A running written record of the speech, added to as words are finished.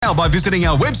now by visiting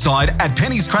our website at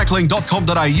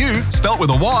penniescrackling.com.au, spelt with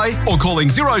a Y, or calling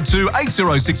 02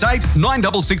 8068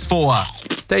 9664.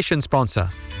 Station sponsor.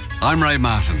 I'm Ray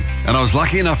Martin, and I was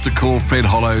lucky enough to call Fred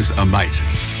Hollows a mate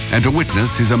and to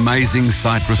witness his amazing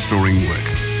sight restoring work.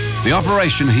 The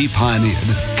operation he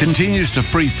pioneered continues to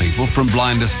free people from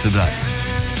blindness today.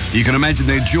 You can imagine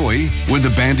their joy when the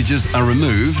bandages are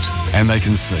removed and they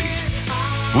can see.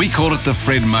 We call it the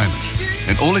Fred moment,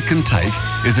 and all it can take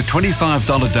is a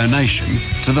 $25 donation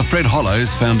to the Fred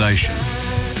Hollows Foundation.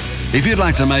 If you'd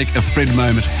like to make a Fred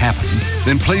moment happen,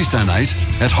 then please donate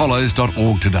at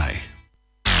hollows.org today.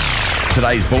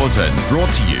 Today's bulletin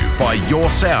brought to you by Your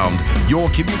Sound, Your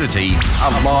Community,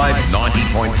 Alive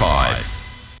 90.5.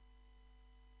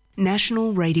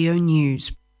 National Radio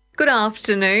News. Good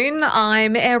afternoon,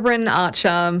 I'm Erin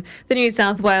Archer. The New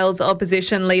South Wales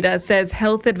opposition leader says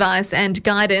health advice and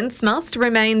guidance must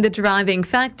remain the driving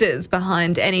factors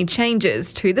behind any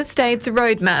changes to the state's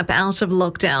roadmap out of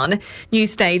lockdown. New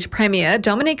State Premier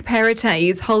Dominic Perrottet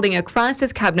is holding a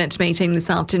crisis cabinet meeting this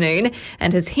afternoon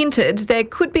and has hinted there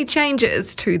could be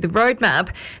changes to the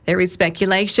roadmap. There is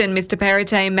speculation Mr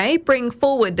Perrottet may bring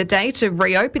forward the date of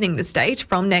reopening the state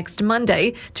from next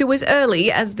Monday to as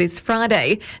early as this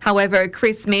Friday. However,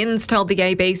 Chris Minns told the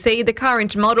ABC the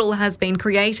current model has been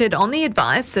created on the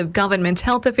advice of government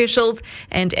health officials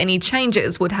and any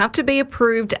changes would have to be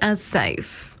approved as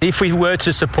safe. If we were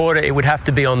to support it, it would have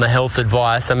to be on the health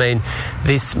advice. I mean,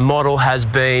 this model has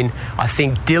been, I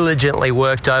think, diligently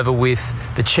worked over with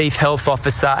the Chief Health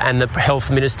Officer and the Health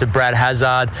Minister, Brad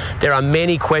Hazzard. There are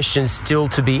many questions still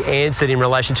to be answered in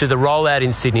relation to the rollout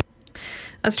in Sydney.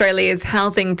 Australia's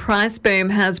housing price boom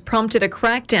has prompted a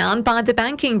crackdown by the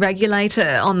banking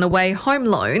regulator on the way home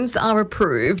loans are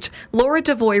approved. Laura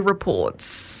Devoy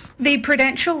reports. The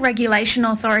Prudential Regulation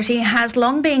Authority has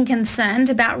long been concerned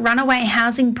about runaway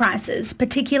housing prices,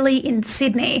 particularly in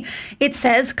Sydney. It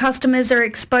says customers are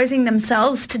exposing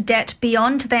themselves to debt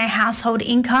beyond their household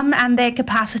income and their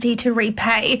capacity to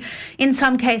repay. In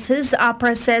some cases,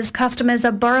 APRA says customers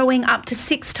are borrowing up to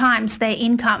 6 times their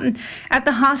income. At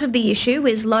the heart of the issue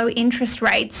is low interest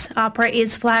rates. APRA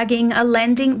is flagging a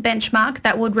lending benchmark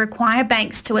that would require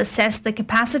banks to assess the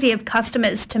capacity of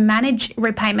customers to manage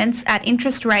repayments at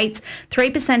interest rates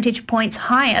 3 percentage points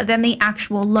higher than the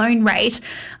actual loan rate.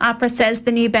 APRA says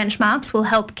the new benchmarks will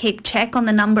help keep check on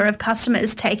the number of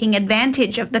customers taking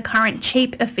advantage of the current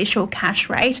cheap official cash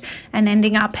rate and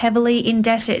ending up heavily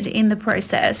indebted in the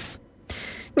process.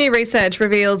 New research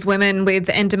reveals women with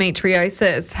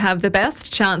endometriosis have the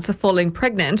best chance of falling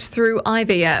pregnant through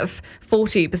IVF.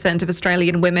 40% of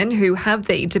Australian women who have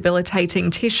the debilitating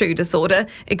tissue disorder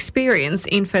experience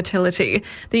infertility.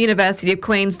 The University of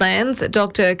Queensland's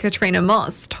Dr. Katrina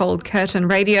Moss told Curtin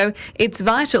Radio it's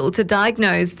vital to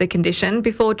diagnose the condition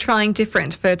before trying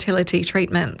different fertility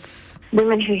treatments.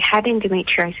 Women who had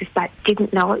endometriosis but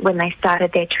didn't know it when they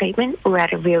started their treatment were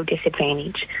at a real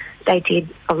disadvantage. They did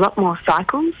a lot more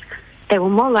cycles. They were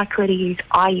more likely to use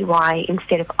IUI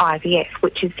instead of IVF,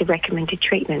 which is the recommended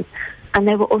treatment. And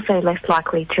they were also less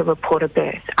likely to report a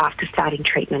birth after starting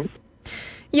treatment.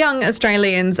 Young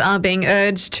Australians are being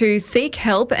urged to seek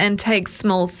help and take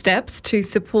small steps to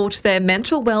support their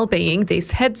mental well-being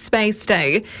this Headspace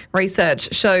Day.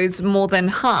 Research shows more than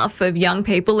half of young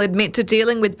people admit to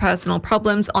dealing with personal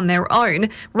problems on their own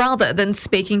rather than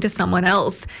speaking to someone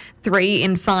else. 3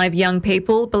 in 5 young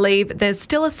people believe there's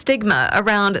still a stigma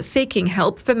around seeking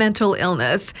help for mental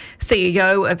illness.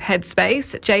 CEO of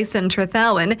Headspace, Jason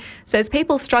Trethowan, says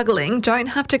people struggling don't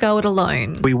have to go it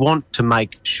alone. We want to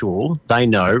make sure they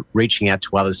know reaching out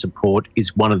to other support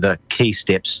is one of the key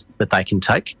steps that they can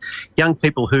take. Young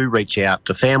people who reach out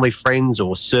to family, friends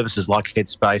or services like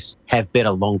Headspace have better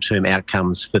long-term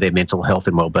outcomes for their mental health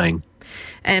and well-being.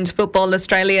 And Football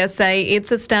Australia say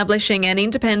it's establishing an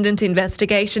independent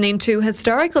investigation into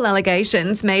historical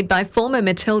allegations made by former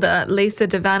Matilda Lisa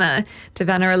Devanna.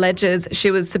 Devanna alleges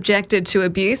she was subjected to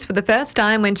abuse for the first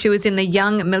time when she was in the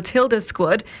young Matilda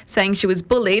squad, saying she was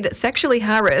bullied, sexually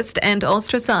harassed and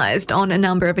ostracised on a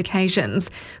number of occasions.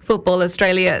 Football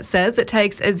Australia says it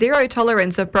takes a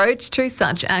zero-tolerance approach to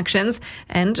such actions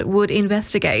and would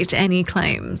investigate any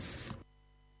claims.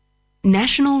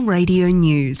 National Radio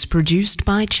News, produced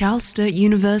by Charles Sturt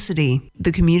University,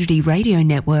 the Community Radio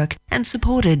Network, and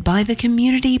supported by the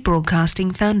Community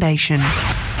Broadcasting Foundation.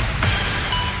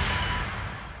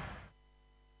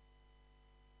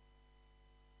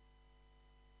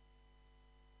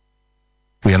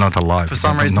 We are not alive. For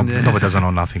some reason, nobody doesn't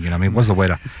know nothing. You know, I mean, what's the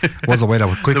weather? What's the weather?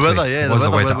 Quickly. The weather, yeah. What's the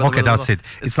weather? Okay, that's it.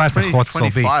 It's nice and hot, so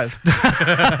be. Let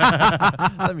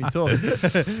me talk.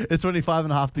 It's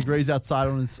 25.5 degrees outside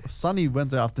on a sunny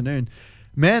Wednesday afternoon.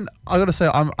 Man, I gotta say,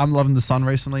 I'm loving the sun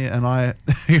recently, and I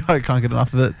can't get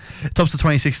enough of it. It tops to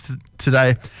 26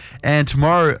 today, and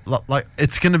tomorrow, like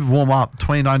it's gonna warm up,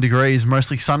 29 degrees,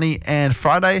 mostly sunny, and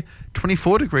Friday,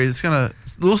 24 degrees. It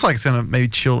looks like it's gonna maybe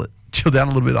chill down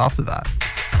a little bit after that.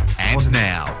 And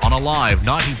now on Alive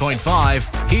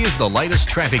 90.5, here's the latest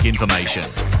traffic information.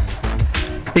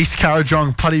 East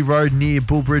Carradrong, Putty Road near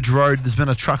Bullbridge Road, there's been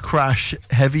a truck crash.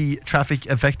 Heavy traffic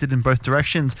affected in both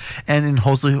directions. And in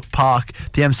Horsley Park,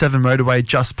 the M7 motorway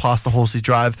just past the Horsley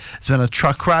Drive, there's been a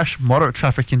truck crash, moderate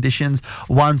traffic conditions,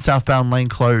 one southbound lane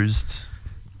closed.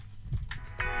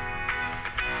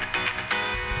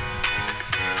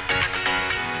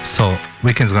 So,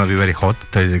 weekend's going to be very hot,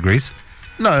 30 degrees.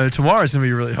 No, tomorrow's going to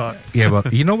be really hot. Yeah,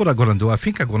 but you know what I'm going to do? I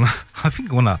think I'm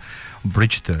gonna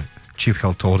bridge the chief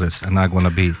health orders, and I'm gonna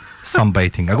be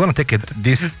sunbathing. I'm gonna take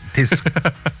this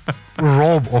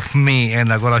robe of me,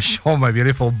 and I'm gonna show my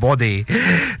beautiful body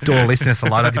to all listeners.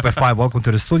 Alive 90.5. Welcome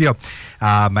to the studio.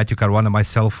 Matthew Caruana and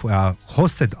myself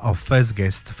hosted our first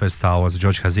guest. First hour was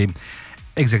George Hazim,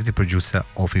 executive producer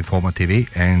of Informa TV,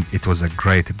 and it was a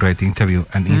great interview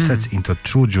and insights into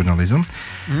true journalism.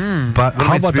 But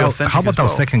how about our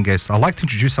second guest? I'd like to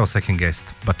introduce our second guest,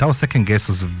 but our second guest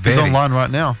was very... He's online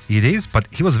right now. It is, but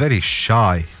he was very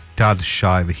shy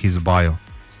with his bio.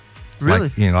 Really?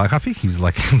 Like, I think he's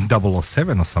like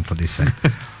 007 or something, they said.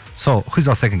 So, who's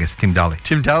our second guest? Tim Daly.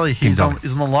 Tim Daly, he's on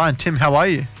the line. Tim, how are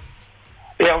you?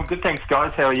 Yeah, I'm good, thanks,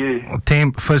 guys. How are you?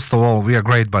 Tim, first of all, we are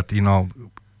great, but,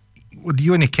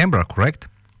 you're in Canberra, correct?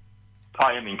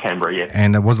 I am in Canberra, yeah.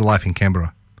 And what's the life in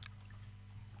Canberra?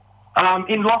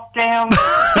 In lockdown.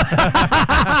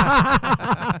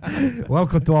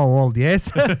 Welcome to our world,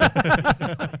 yes?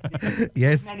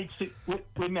 Yes.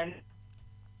 We managed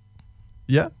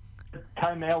yeah.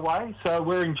 came our way, so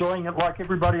we're enjoying it like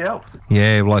everybody else.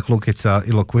 Yeah, it's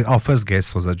our first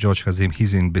guest was George Hazim.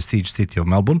 He's in besieged city of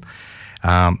Melbourne. We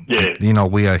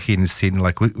are here in Sydney.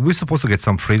 Like we're supposed to get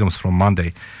some freedoms from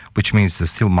Monday, which means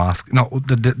there's still masks. No,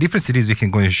 the difference is we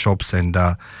can go into shops and,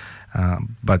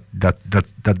 but that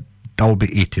will be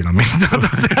it. I mean.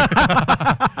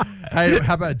 Hey,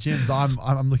 how about gyms?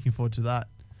 I'm looking forward to that.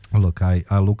 Look, I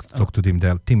talk to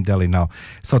Tim Daly now.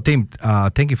 So Tim,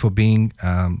 thank you for being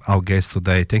our guest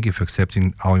today. Thank you for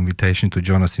accepting our invitation to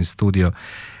join us in studio.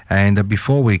 And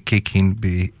before we kick in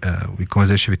with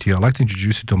conversation with you, I'd like to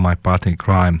introduce you to my partner in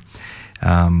crime,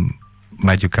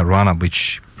 Matthew Caruana,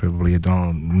 which probably you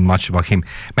don't know much about him.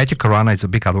 Matthew Caruana is a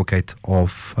big advocate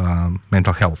of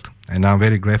mental health, and I'm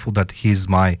very grateful that he's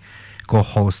my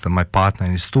co-host and my partner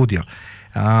in the studio.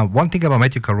 One thing about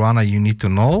Matthew Caruana you need to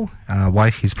know,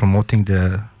 why he's promoting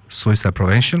the suicide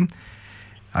prevention.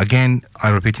 Again,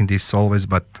 I'm repeating this always,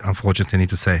 but unfortunately I need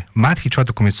to say, Matt, he tried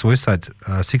to commit suicide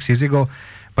 6 years ago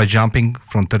by jumping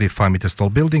from 35 meters tall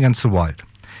building and survived.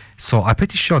 So I'm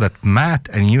pretty sure that Matt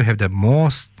and you have the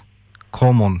most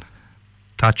common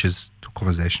touches to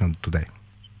conversation today.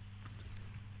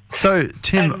 So,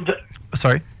 Tim,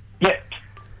 sorry? Yeah.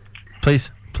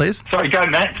 Please. Sorry, go,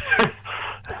 Matt.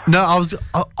 No, I was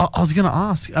going to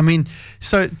ask. I mean,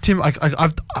 so Tim,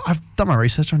 I've done my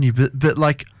research on you, but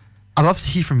like, I'd love to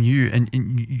hear from you and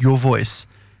your voice.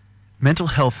 Mental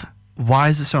health. Why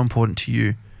is it so important to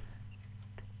you?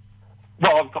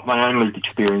 Well, I've got my own lived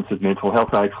experience of mental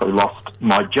health. I actually lost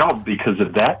my job because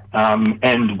of that.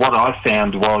 And what I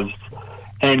found was,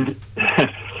 and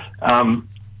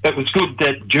it was good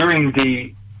that during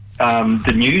the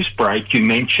news break you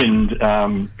mentioned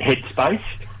Headspace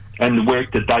and the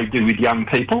work that they do with young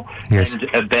people, yes, and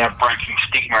about breaking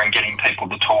stigma and getting people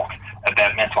to talk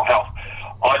about mental health.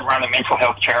 I run a mental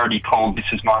health charity called This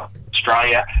Is My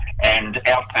Australia, and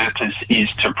our purpose is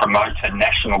to promote a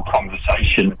national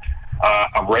conversation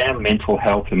around mental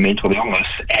health and mental illness,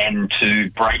 and to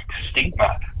break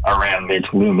stigma around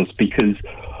mental illness, because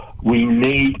we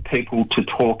need people to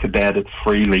talk about it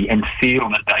freely and feel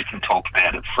that they can talk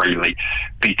about it freely,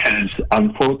 because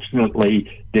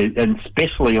unfortunately, and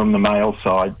especially on the male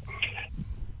side,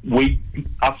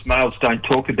 us males don't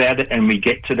talk about it, and we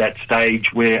get to that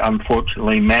stage where,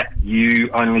 unfortunately, Matt, you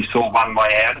only saw one way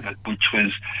out of it, which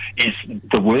is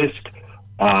the worst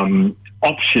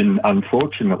option,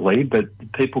 unfortunately. But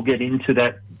people get into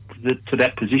that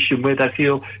position where they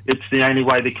feel it's the only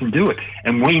way they can do it,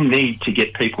 and we need to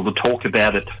get people to talk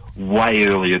about it way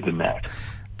earlier than that.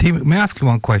 Tim, may I ask you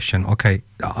one question? Okay,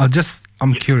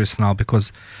 I'm curious now,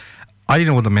 because I didn't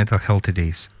know what the mental health it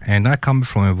is, and I come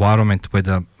from an environment where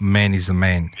the man is a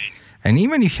man, and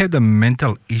even if you have the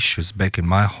mental issues back in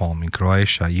my home in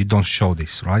Croatia, you don't show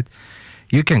this, right?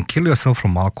 You can kill yourself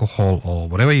from alcohol or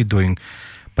whatever you're doing,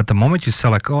 but the moment you say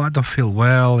like, oh, I don't feel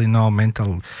well,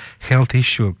 mental health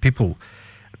issue, people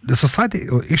the society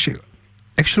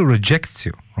actually rejects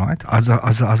you, right, as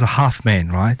a half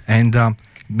man, right? And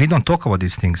we don't talk about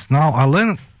these things. Now I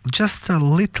learned just a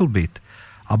little bit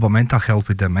about mental health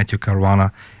with Matthew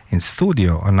Caruana in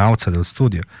studio and outside of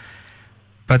studio.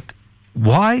 But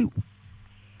why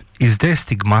is there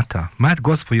stigmata? Matt,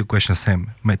 goes for your question,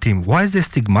 Sam, my team. Why is there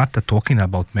stigmata talking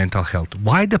about mental health?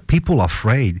 Why are the people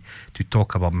afraid to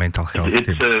talk about mental health?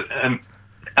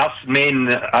 Us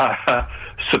men are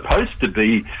supposed to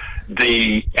be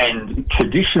and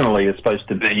traditionally are supposed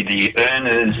to be the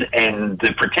earners and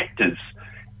the protectors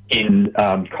in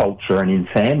culture and in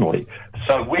family.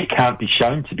 So we can't be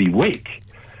shown to be weak.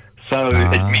 So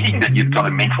admitting that you've got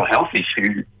a mental health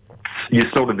issue, you're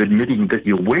sort of admitting that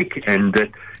you're weak and that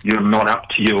you're not up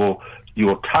to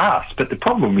your task. But the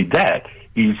problem with that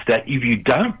is that if you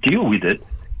don't deal with it,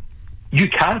 you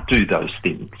can't do those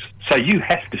things. So you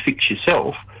have to fix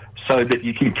yourself so that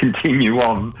you can continue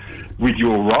on with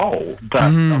your role.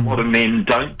 But a lot of men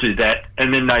don't do that,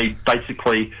 and then they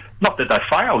basically, not that they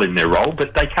fail in their role,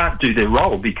 but they can't do their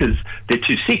role because they're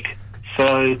too sick.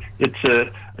 So it's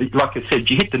like I said,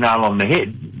 you hit the nail on the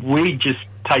head. We just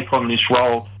take on this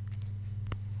role.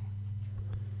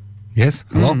 Yes,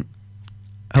 hello?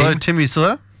 Hello, Tim, you still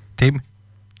there? Tim?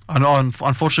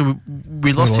 Unfortunately,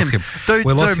 we lost him.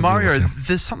 Though Mario,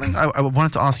 there's something I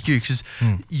wanted to ask you, because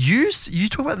you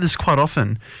talk about this quite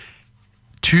often.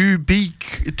 To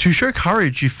show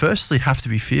courage, you firstly have to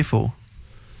be fearful.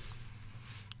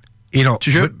 You know,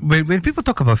 when people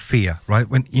talk about fear, right?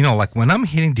 When I'm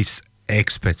hearing these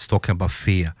experts talking about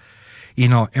fear,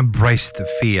 embrace the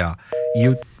fear.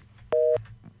 You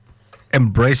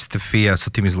embrace the fear.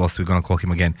 So Tim is lost. We're gonna call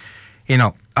him again.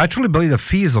 I truly believe that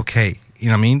fear is okay. You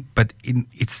know what I mean? But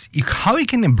how you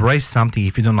can embrace something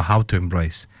if you don't know how to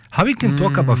embrace? How you can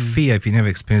talk about fear if you never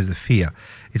experienced the fear?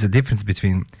 It's a difference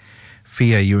between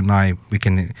fear. You and I, we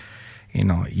can,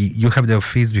 you have the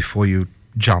fears before you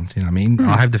jumped. You know what I mean?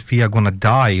 I have the fear I'm gonna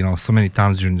die. So many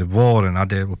times during the war and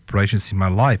other operations in my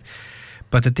life.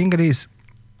 But the thing is,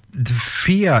 the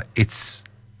fear, it's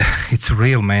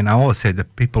real, man. I always say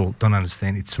that people don't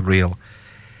understand it's real,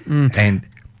 And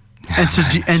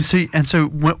so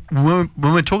when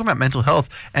we're talking about mental health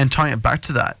and tying it back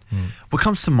to that, what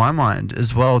comes to my mind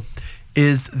as well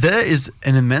is there is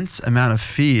an immense amount of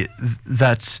fear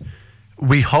that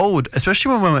we hold,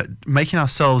 especially when we're making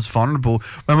ourselves vulnerable,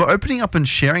 when we're opening up and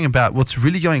sharing about what's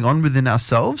really going on within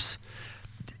ourselves.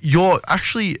 You're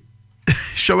actually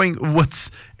showing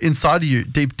what's inside of you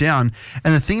deep down.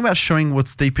 And the thing about showing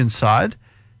what's deep inside,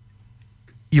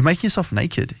 you're making yourself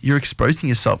naked. You're exposing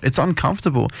yourself. It's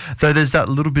uncomfortable. Though there's that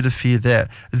little bit of fear there.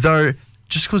 Though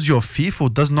just because you're fearful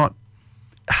it doesn't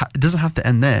have to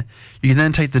end there. You can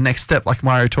then take the next step like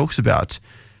Mario talks about.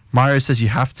 Mario says you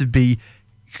have to be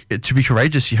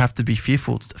courageous, you have to be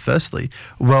fearful firstly.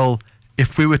 Well,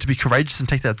 if we were to be courageous and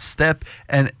take that step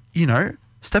and,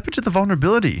 step into the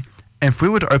vulnerability. And if we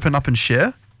were to open up and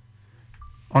share,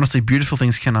 honestly, beautiful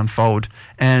things can unfold.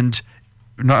 And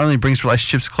not only brings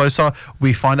relationships closer,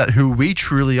 we find out who we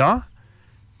truly are,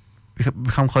 we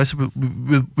become closer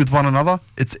with one another.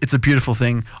 It's a beautiful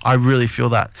thing. I really feel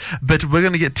that. But we're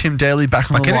going to get Tim Daly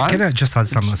back on the line. Can I just add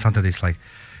something to this? Like,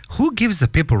 who gives the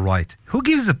people right? Who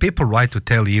gives the people right to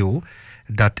tell you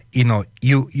that, you're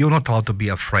not allowed to be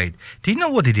afraid? Do you know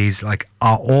what it is? Like,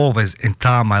 I always,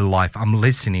 entire my life, I'm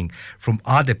listening from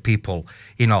other people,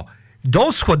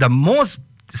 those who are the most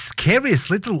scariest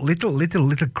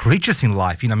little creatures in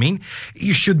life. You know what I mean?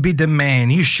 You should be the man,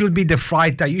 you should be the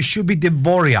fighter, you should be the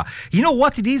warrior. You know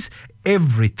what it is?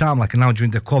 Every time, like now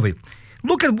during the COVID,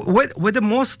 look at where the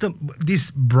most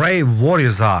these brave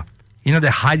warriors are.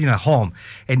 They're hiding at home.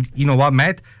 And you know what,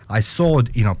 Matt? I saw,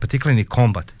 particularly in the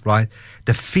combat, right?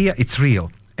 The fear, it's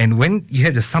real. And when you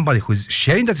have somebody who's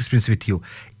sharing that experience with you,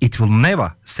 it will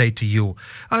never say to you,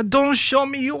 don't show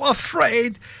me you're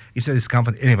afraid. Instead, it's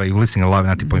comfort. Anyway, you're listening live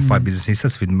on 90.5 Business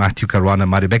Insights with Matthew Caruana and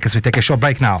Mario Beckers. We take a short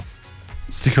break now.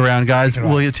 Stick around, guys.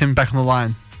 We'll get Tim back on the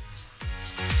line.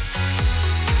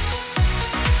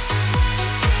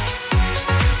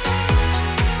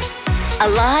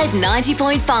 Alive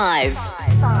 90.5.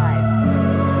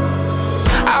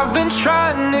 I've been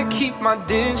trying to keep my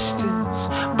distance,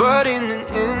 but in an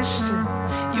instant,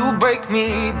 you break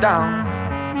me down.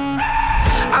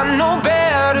 I know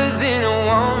better than I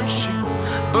want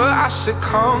you, but I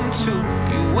succumb to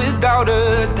you without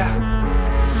a doubt.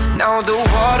 Now the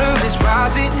water is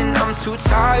rising and I'm too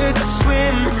tired to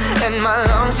swim, and my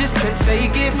lungs just can't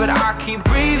take it, but I keep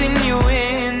breathing you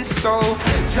in. So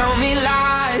tell me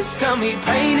lies, tell me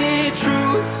painted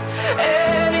truths,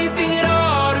 anything at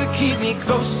all to keep me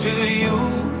close to you.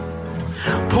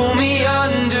 Pull me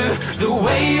under the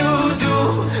way you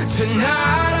do.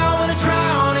 Tonight I wanna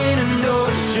drown in an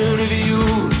ocean of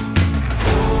you.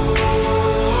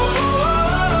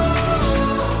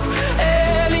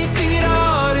 Anything at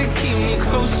all to keep me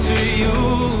close to you.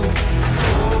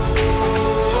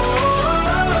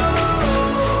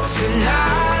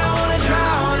 Tonight I wanna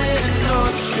drown in an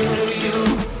ocean of you.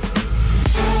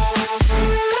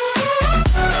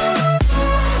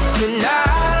 Tonight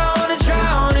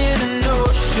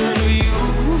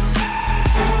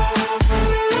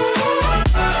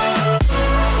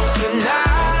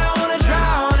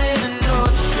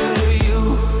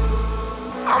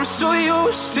so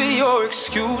used to your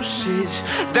excuses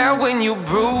that when you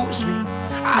bruise me,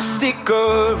 I stick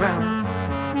around.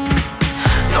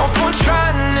 No point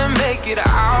trying to make it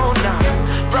out now.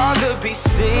 Rather be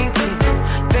sinking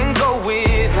than go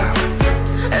without.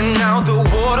 And now the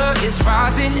water is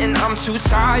rising and I'm too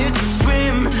tired to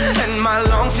swim. And my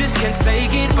lungs just can't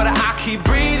take it, but I keep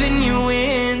breathing you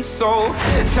in. So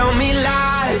tell me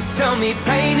lies, tell me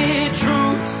painted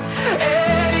truths.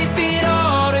 Anything at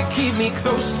all to keep me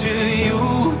close to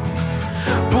you.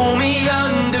 Pull me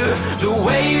under the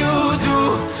way you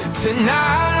do.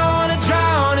 Tonight I wanna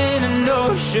drown in an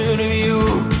ocean of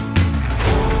you.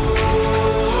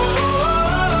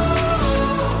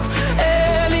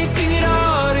 Anything at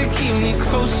all to keep me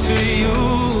close to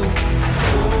you.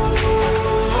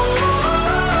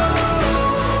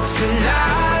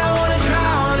 Tonight I wanna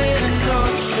drown in an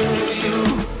ocean of you.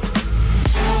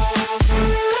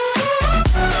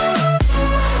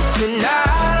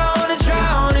 Tonight I wanna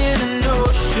drown in an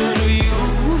ocean of you.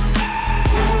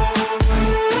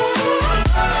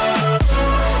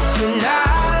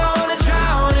 Tonight I wanna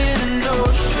drown in an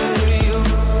ocean of you.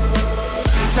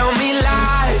 Tell me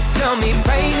lies, tell me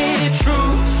painted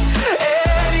truths.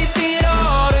 Anything at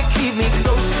all to keep me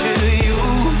close to you.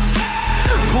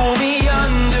 Pull me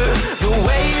under the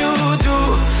way you do.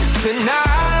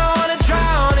 Tonight I wanna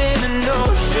drown in an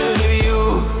ocean of you.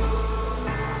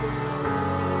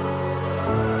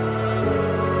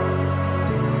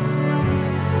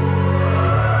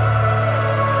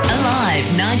 Alive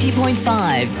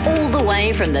 90.5, all the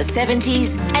way from the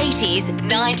 70s, 80s,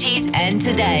 90s and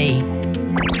today.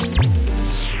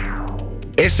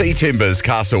 SE Timbers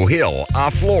Castle Hill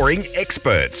are flooring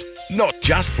experts. Not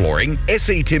just flooring,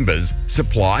 SE Timbers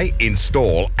supply,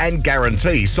 install and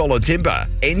guarantee solid timber,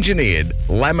 engineered,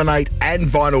 laminate and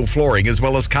vinyl flooring as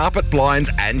well as carpet, blinds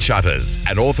and shutters.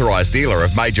 An authorised dealer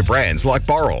of major brands like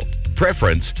Boral,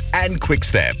 Preference and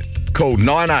Quickstep. Call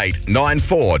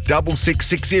 9894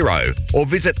 6660 or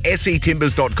visit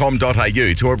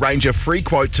setimbers.com.au to arrange a free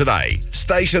quote today.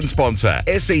 Station sponsor,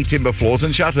 SE Timber Floors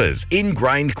and Shutters,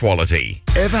 ingrained quality.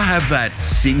 Ever have that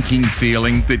sinking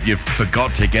feeling that you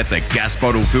forgot to get the gas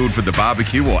bottle filled for the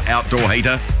barbecue or outdoor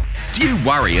heater? Do you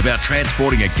worry about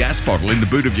transporting a gas bottle in the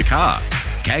boot of your car?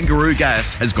 Kangaroo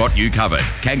Gas has got you covered.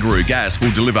 Kangaroo Gas will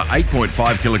deliver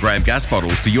 8.5 kilogram gas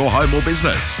bottles to your home or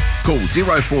business. Call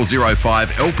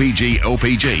 0405 LPG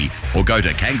or go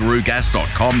to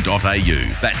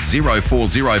kangaroogas.com.au. That's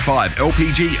 0405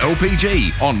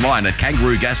 LPG online at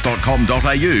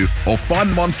kangaroogas.com.au or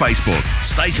find them on Facebook.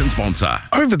 Station sponsor.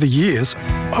 Over the years,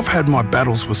 I've had my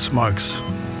battles with smokes.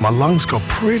 My lungs got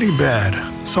pretty bad.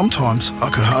 Sometimes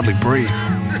I could hardly breathe.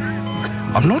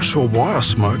 I'm not sure why I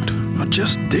smoked. I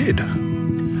just did.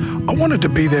 I wanted to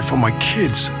be there for my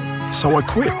kids, so I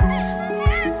quit.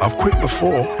 I've quit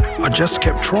before. I just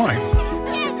kept trying.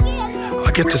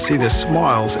 I get to see their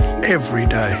smiles every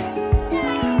day.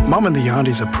 Mum and the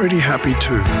aunties are pretty happy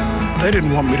too. They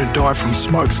didn't want me to die from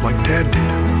smokes like Dad did.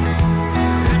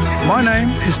 My name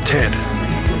is Ted,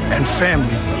 and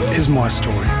family is my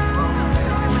story.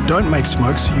 Don't make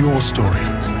smokes your story.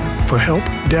 For help,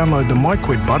 download the My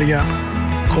Quit Buddy app,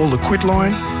 call the Quit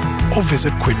line, or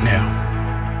visit Quit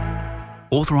Now.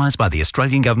 Authorised by the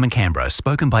Australian Government, Canberra.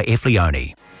 Spoken by F.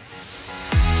 Leone.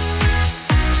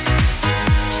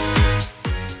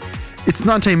 It's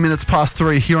 19 minutes past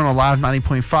 3 here on Alive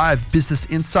 90.5. Business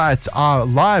Insights are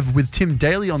live with Tim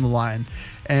Daly on the line.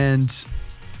 And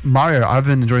Mario, I've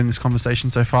been enjoying this conversation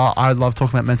so far. I love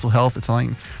talking about mental health. It's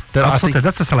something that absolutely. I think...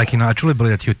 That's just like, I truly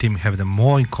believe that you, Tim, have the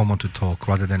more in common to talk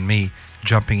rather than me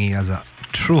jumping in as a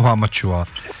true amateur.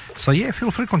 So yeah,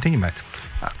 feel free to continue, mate.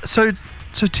 So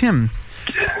Tim,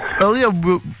 earlier...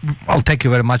 I'll thank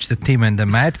you very much, the Tim and the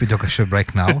Matt. We took a short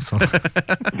break now. So.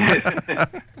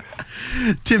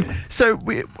 Tim, so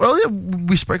earlier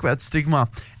we spoke about stigma,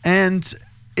 and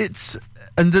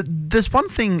there's one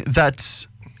thing that...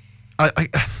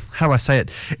 how do I say it?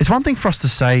 It's one thing for us to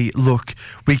say, look,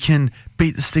 we can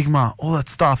beat the stigma, all that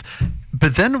stuff,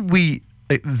 but then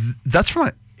that's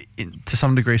from to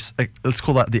some degree, let's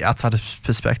call that the outsider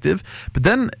perspective. But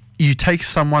then you take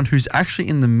someone who's actually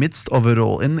in the midst of it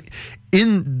all, in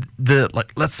the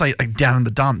like, let's say, like, down in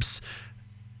the dumps.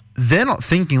 They're not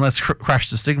thinking, let's crash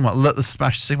the stigma, let's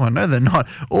smash the stigma. No, they're not.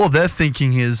 All they're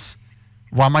thinking is,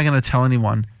 why am I going to tell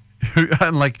anyone?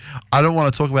 And like, I don't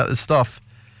want to talk about this stuff.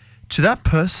 To that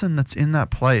person that's in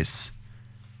that place,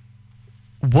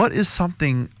 what is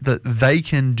something that they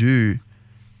can do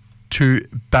to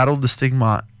battle the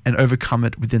stigma and overcome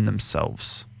it within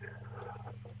themselves?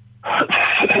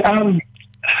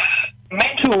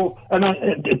 Mental, and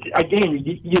again,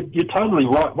 you're totally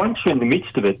right. Once you're in the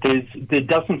midst of it, there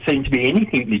doesn't seem to be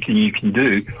anything you can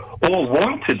do or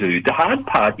want to do. The hard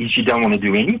part is you don't want to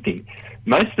do anything.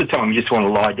 Most of the time, you just want to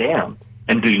lie down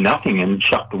and do nothing and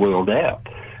shut the world out.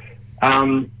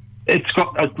 It's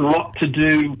got a lot to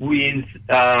do with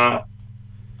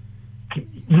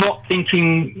not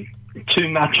thinking too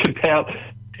much about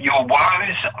your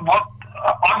woes. What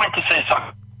I went to see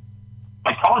a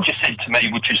psychologist said to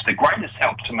me, which is the greatest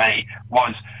help to me,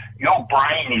 was your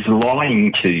brain is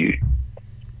lying to you.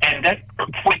 And that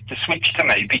flipped the switch to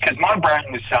me, because my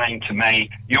brain was saying to me,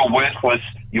 you're worthless,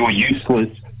 you're useless,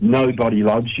 nobody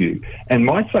loves you. And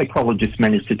my psychologist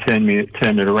managed to turn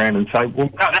it around and say, well,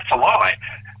 no, that's a lie,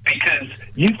 because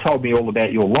you've told me all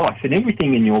about your life, and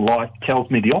everything in your life tells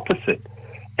me the opposite.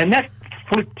 And that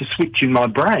flipped the switch in my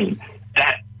brain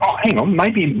that, oh, hang on,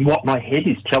 maybe what my head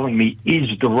is telling me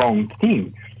is the wrong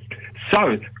thing.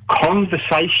 So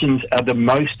conversations are the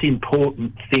most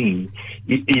important thing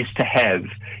is to have,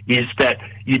 is that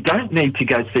you don't need to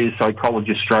go see a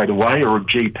psychologist straight away or a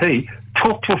GP.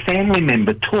 Talk to a family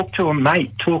member, talk to a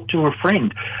mate, talk to a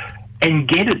friend, and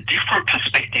get a different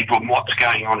perspective on what's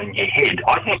going on in your head.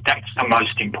 I think that's the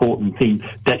most important thing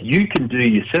that you can do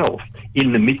yourself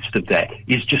in the midst of that,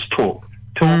 is just talk,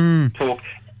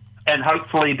 and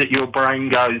hopefully that your brain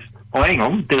goes, oh, hang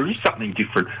on, there is something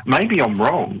different. Maybe I'm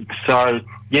wrong. So,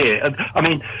 yeah, I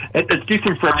mean, it's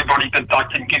different for everybody, but I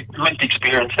can give lived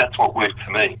experience. That's what worked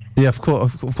for me. Yeah, of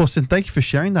course, and thank you for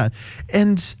sharing that.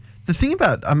 And the thing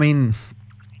about, I mean,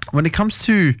 when it comes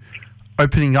to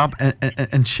opening up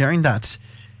and sharing that,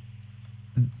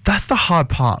 that's the hard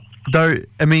part. Though,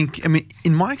 I mean,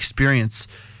 in my experience,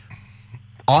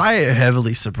 I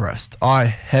heavily suppressed.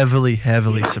 Heavily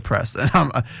suppressed, and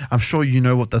I'm sure you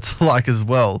know what that's like as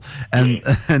well, and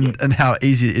how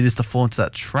easy it is to fall into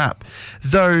that trap.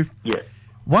 Though,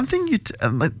 one thing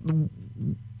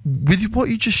with what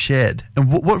you just shared,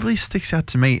 and what really sticks out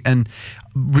to me, and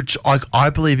which I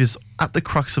believe is at the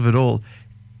crux of it all,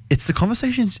 it's the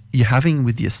conversations you're having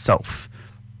with yourself,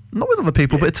 not with other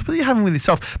people, but it's what you're having with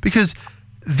yourself, because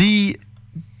the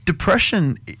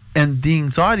depression and the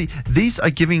anxiety, these are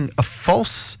giving a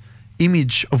false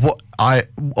image of what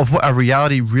our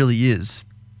reality really is.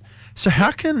 So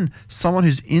how can someone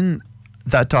who's in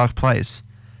that dark place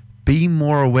be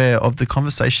more aware of the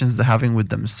conversations they're having with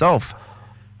themselves,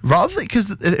 rather than,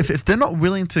 because if they're not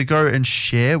willing to go and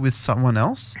share with someone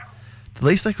else, the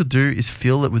least they could do is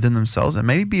feel it within themselves and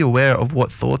maybe be aware of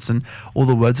what thoughts and all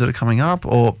the words that are coming up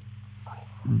or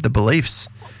the beliefs.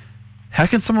 How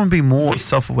can someone be more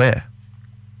self-aware?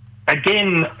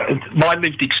 Again, my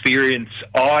lived experience,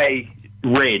 I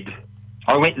went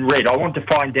and read. I wanted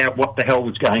to find out what the hell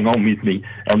was going on with me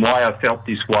and why I felt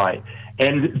this way.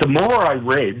 And the more I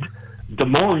read, the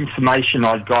more information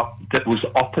I got that was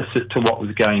opposite to what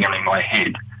was going on in my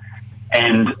head.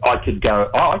 And I could go,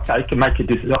 oh, okay, I can make a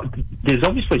decision. There's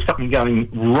obviously something going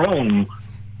wrong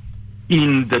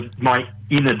in my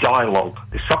inner dialogue.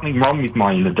 There's something wrong with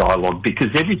my inner dialogue, because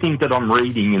everything that I'm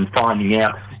reading and finding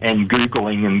out and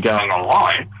Googling and going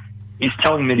online is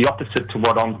telling me the opposite to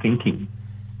what I'm thinking.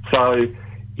 So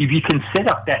if you can set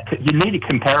up that, you need a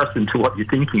comparison to what you're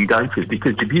thinking, don't you?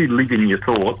 Because if you live in your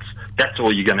thoughts, that's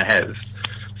all you're going to have.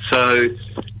 So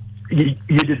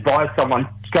you'd advise someone,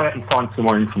 go out and find some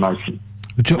more information.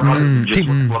 Rather than just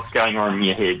what's going on in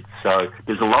your head. So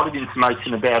there's a lot of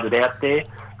information about it out there.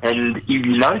 And if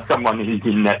you know someone who's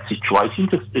in that situation,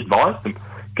 just advise them.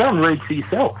 Go and read for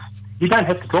yourself. You don't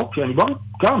have to talk to anybody.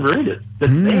 Go and read it.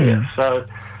 It's there. So,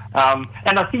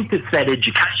 and I think it's that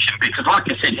education, because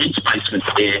like I said,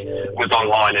 Headspace was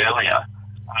online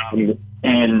earlier.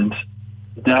 And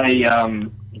they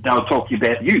were talking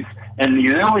about youth. And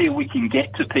the earlier we can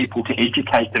get to people to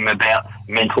educate them about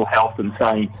mental health and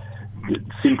saying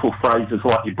simple phrases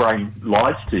like your brain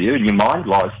lies to you and your mind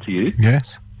lies to you.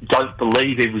 Yes. Don't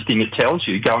believe everything it tells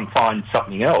you. Go and find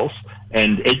something else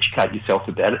and educate yourself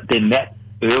about it. Then that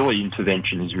early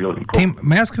intervention is really important. Tim,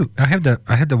 may I ask you? I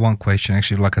had the one question,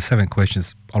 actually, like 7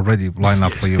 questions already lined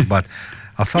up for you, but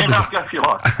I'll start. Go if you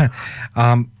like.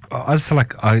 as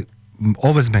like I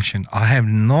always mention, I have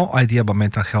no idea about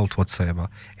mental health whatsoever.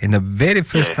 And the very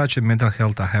first touch of mental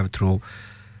health I have through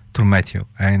Matthew.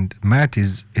 And Matt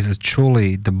is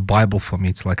truly the Bible for me.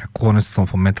 It's like a cornerstone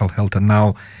for mental health. And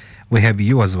now we have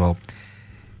you as well.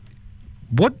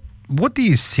 What do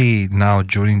you see now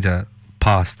during the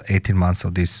past 18 months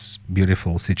of this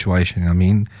beautiful situation? I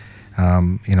mean,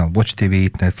 watch TV,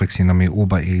 Netflix,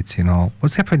 Uber Eats,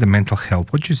 what's happening to mental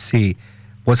health? What do you see?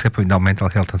 What's happening now mental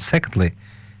health? And secondly,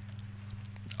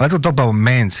 let's talk about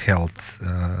men's health,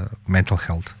 mental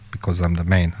health, because I'm the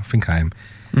man. I think I am.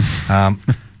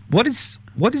 What is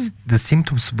the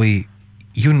symptoms we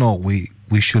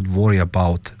should worry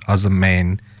about as a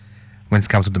man when it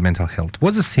comes to the mental health?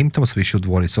 What's the symptoms we should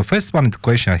worry? So first one, the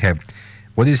question I have,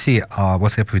 what do you see?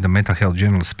 What's happening with the mental health,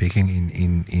 generally speaking,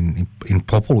 in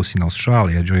populace in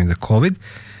Australia during the COVID?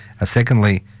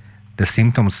 Secondly, the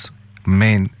symptoms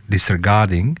men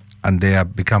disregarding, and they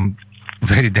have become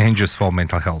very dangerous for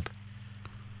mental health.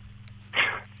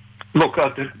 Look,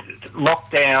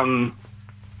 lockdown,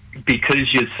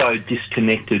 because you're so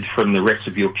disconnected from the rest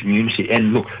of your community,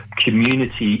 and look,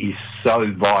 community is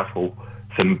so vital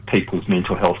for people's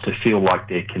mental health to feel like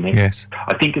they're connected. Yes.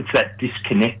 I think it's that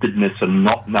disconnectedness and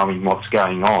not knowing what's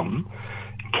going on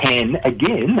can,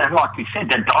 again, and like we said,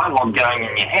 that dialogue going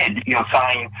in your head, you're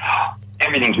saying,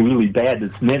 everything's really bad,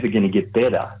 it's never going to get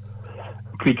better,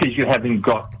 because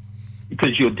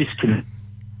you're disconnected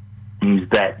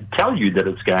that tell you that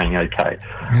it's going okay.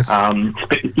 Yes. In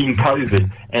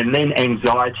COVID, and then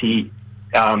anxiety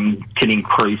can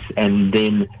increase, and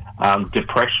then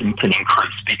depression can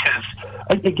increase, because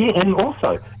again, and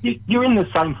also you're in the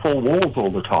same four walls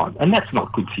all the time, and that's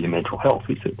not good for your mental health,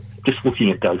 is it? Just looking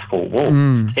at those four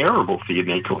walls, terrible for your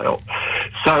mental health.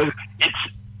 So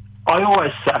I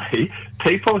always say,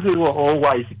 people who are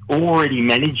always already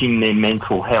managing their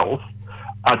mental health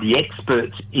are the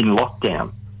experts in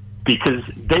lockdown, because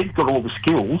they've got all the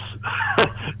skills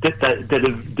that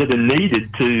are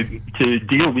needed to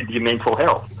deal with your mental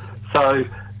health. So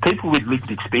people with lived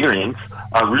experience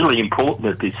are really important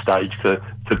at this stage for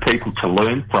people to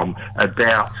learn from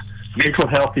about. Mental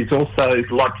health is also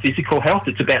like physical health.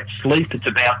 It's about sleep, it's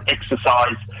about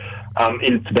exercise, and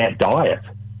it's about diet.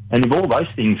 And if all those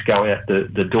things go out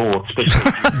the door,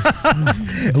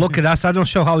 especially... Look at us. I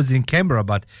don't know how it's in Canberra,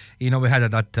 but, we had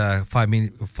that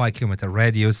 5 kilometer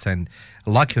radius, and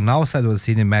lucky on our side was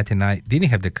Sydney, Matt and I didn't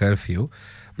have the curfew.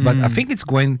 But I think it's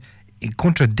going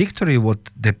contradictory what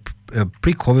the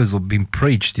pre-COVID was being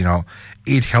preached,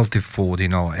 eat healthy food,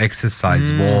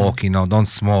 exercise, walk, don't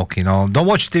smoke, don't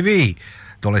watch TV.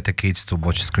 Don't let the kids to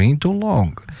watch screen too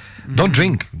long. Don't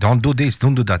drink. Don't do this.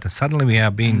 Don't do that. And suddenly we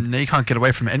have been... No, you can't get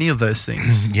away from any of those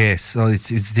things. Yes, so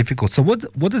it's difficult. So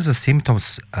what is the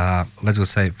symptoms? Let's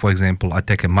just say, for example, I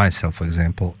take myself, for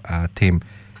example, Tim.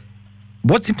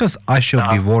 What symptoms I should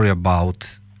be worried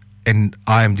about, and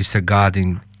I am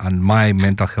disregarding, and my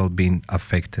mental health being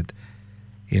affected?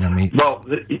 Well,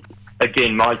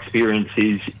 again, my experience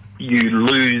is you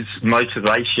lose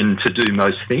motivation to do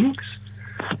most things.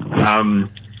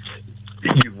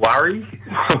 You worry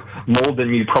more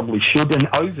than you probably should, and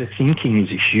overthinking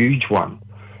is a huge one,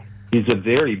 is a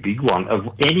very big one. Of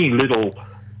any little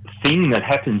thing that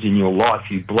happens in your life,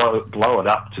 you blow it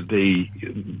up to be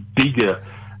bigger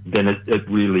than it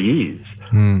really is.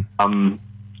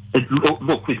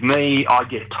 Look, with me, I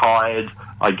get tired,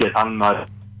 I get unmotivated.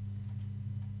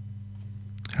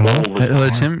 Hello,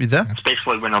 Tim, you there?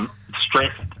 Especially when I'm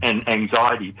stressed, and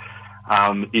anxiety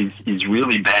is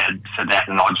really bad for that,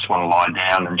 and I just want to lie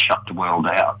down and shut the world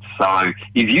out. So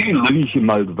if you lose your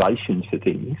motivation for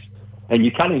things, and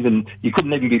you couldn't even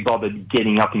be bothered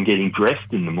getting up and getting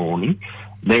dressed in the morning,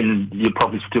 then you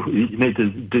need to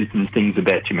do some things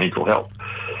about your mental health.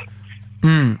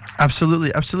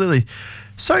 Absolutely.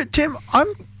 So, Tim,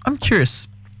 I'm curious.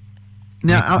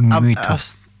 Now,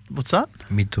 what's that?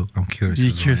 Me too. I'm curious.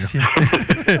 You're curious, yeah.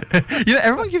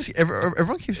 Everyone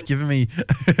keeps giving me.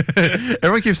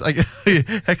 Everyone keeps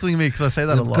heckling me because I say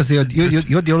that a lot. Because you're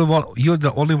the only one. You're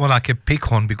the only one I can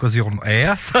pick on because you're on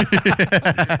air.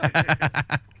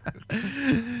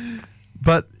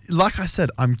 But like I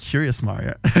said, I'm curious,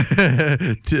 Mario.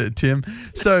 Tim.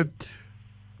 So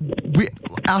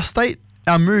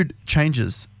our mood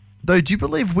changes. Though, do you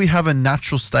believe we have a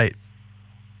natural state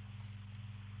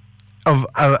of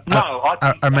our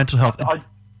mental health?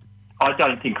 I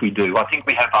don't think we do. I think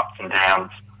we have ups and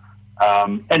downs.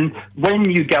 And when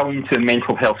you go into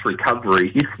mental health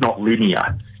recovery, it's not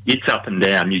linear. It's up and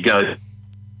down. You go...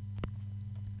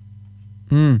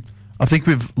 I think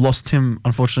we've lost Tim,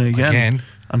 unfortunately, again.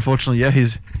 Unfortunately, yeah,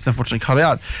 he's unfortunately cut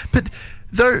out. But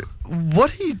Though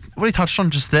what he touched on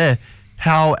just there,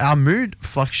 how our mood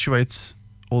fluctuates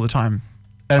all the time.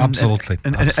 Absolutely.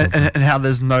 And how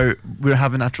we don't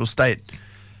have a natural state.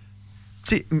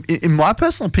 See, in my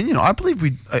personal opinion, I believe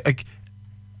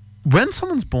when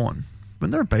someone's born,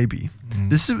 when they're a baby,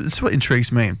 this is what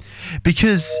intrigues me.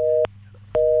 Because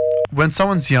when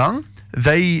someone's young,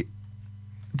 they're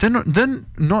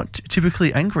not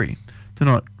typically angry. They're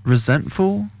not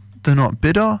resentful. They're not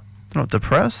bitter. They're not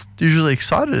depressed. They're usually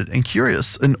excited and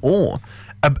curious and awe.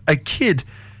 A kid,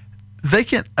 they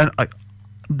can...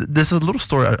 there's a little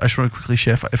story I just want to quickly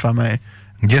share, if I may.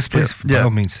 Yes, please. By all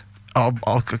means.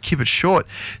 I'll keep it short.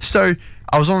 So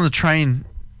I was on the train...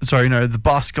 Sorry, the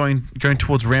bus going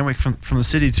towards Randwick from the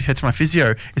city to head to my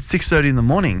physio. It's 6:30 in the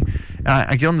morning.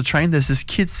 I get on the train. There's this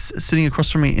kid sitting across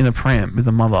from me in a pram with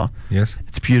a mother. Yes.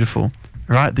 It's beautiful,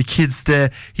 right? The kid's there.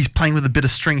 He's playing with a bit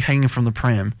of string hanging from the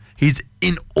pram. He's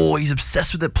in awe. He's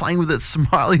obsessed with it, playing with it,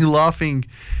 smiling, laughing.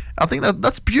 I think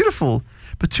that's beautiful.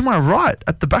 But to my right,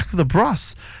 at the back of the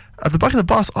bus,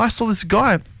 I saw this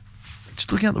guy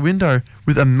just looking out the window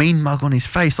with a mean mug on his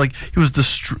face. Like he was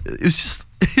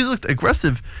he looked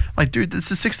aggressive. Like, dude,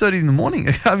 this is 6:30 in the morning.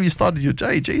 How have you started your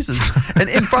day? Jesus. And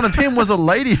in front of him was a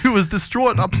lady who was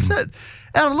distraught and upset.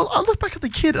 And I look back at the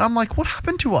kid and I'm like, what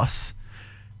happened to us?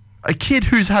 A kid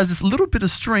who has this little bit of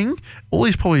string, all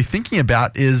he's probably thinking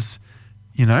about is,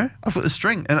 I've got this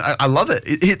string and I love it.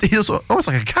 He's almost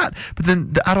like a cat. But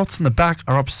then the adults in the back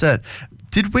are upset.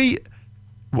 Did we...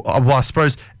 Well, I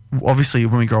suppose... Obviously,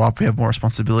 when we grow up, we have more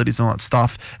responsibilities and all that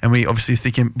stuff, and we obviously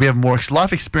we have more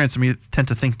life experience, and we tend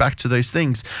to think back to those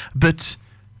things. But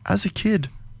as a kid,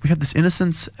 we have this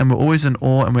innocence, and we're always in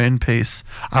awe, and we're in peace.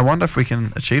 I wonder if we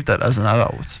can achieve that as an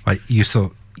adult. Right,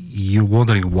 you're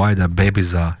wondering why the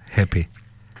babies are happy,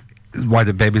 why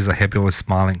the babies are happy or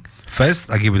smiling. First,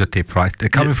 I give you the tip, right? They're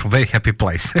coming from a very happy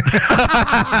place.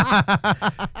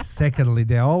 Secondly,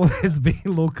 they're always being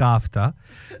looked after.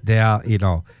 They are,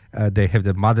 they have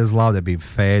the mother's love. They're being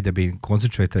fed. They're being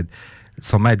concentrated.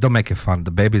 So, mate, don't make it fun.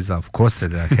 The babies are, of course,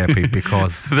 they're happy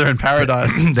because they're in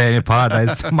paradise. They're in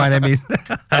paradise. My name is.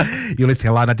 You're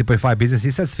listening to Live 90.5 Business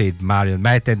Insights with Marion,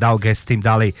 Matt, and our guest Tim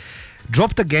Daly.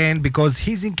 Dropped again because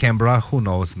he's in Canberra. Who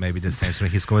knows? Maybe they're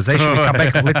censoring his conversation. We come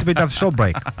back a little bit of short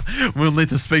break. We'll need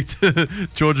to speak to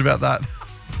George about that.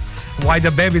 Why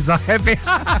the babies are happy.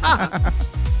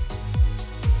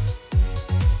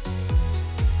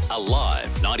 Alive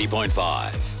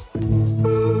 90.5.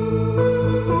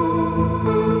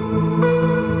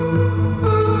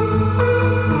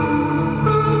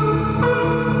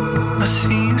 I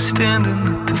see you standing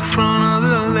at the front of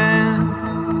the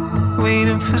land,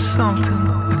 waiting for something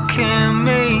I can't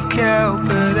make out,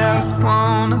 but I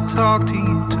wanna talk to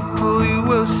you to pull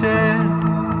you aside.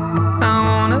 I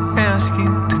wanna ask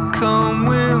you to come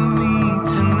with me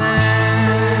tonight.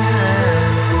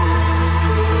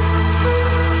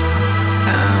 I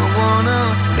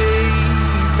wanna stay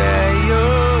by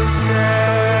your side.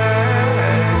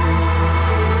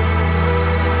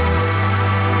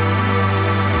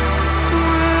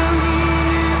 Will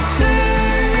you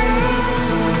take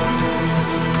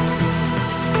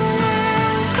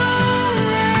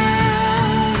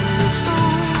so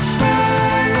far?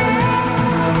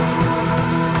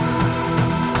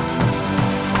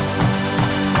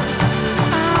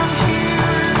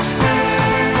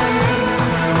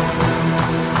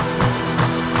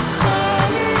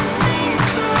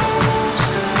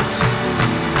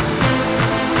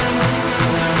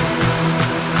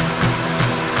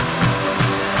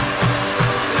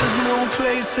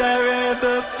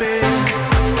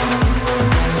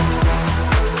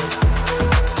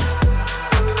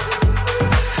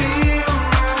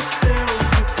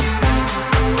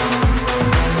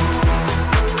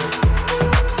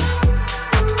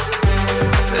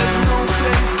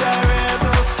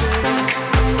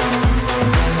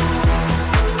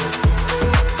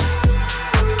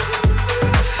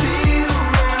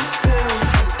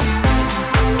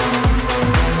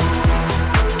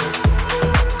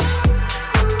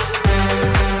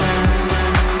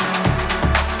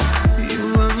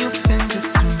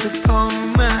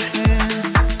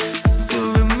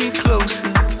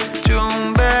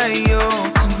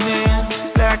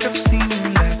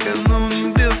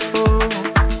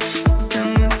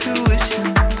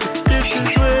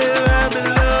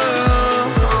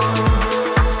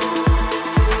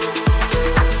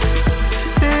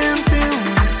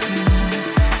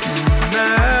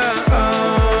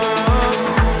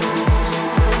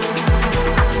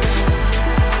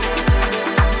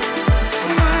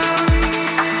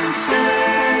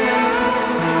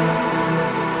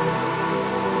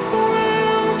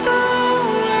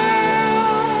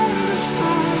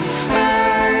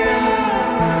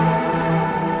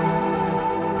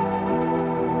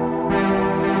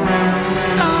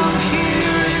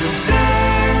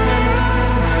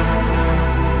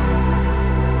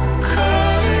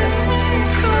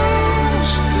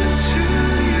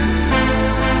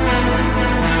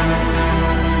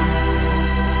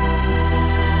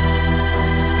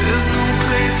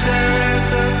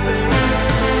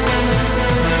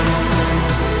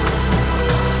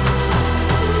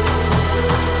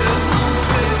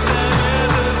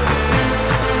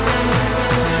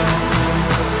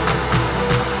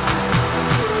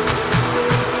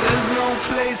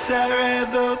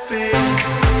 rather be.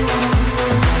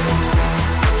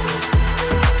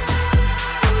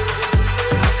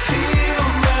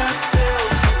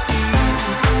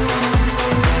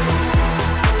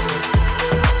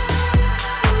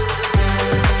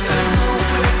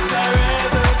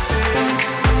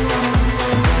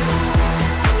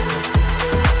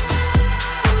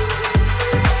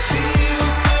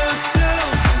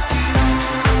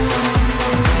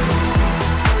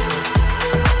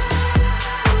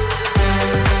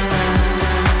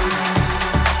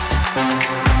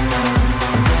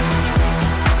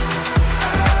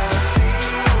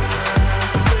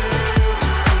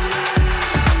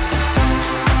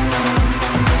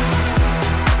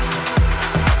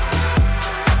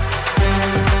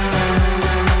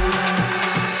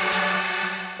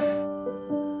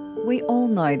 We all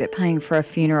know that paying for a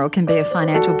funeral can be a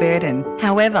financial burden.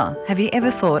 However, have you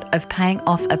ever thought of paying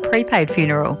off a prepaid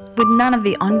funeral? With none of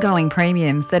the ongoing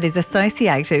premiums that is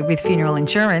associated with funeral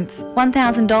insurance,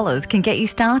 $1,000 can get you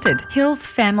started. Hills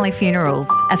Family Funerals,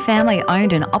 a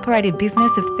family-owned and operated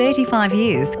business of 35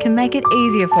 years, can make it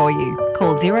easier for you.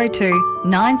 Call 02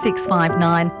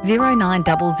 9659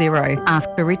 0900. Ask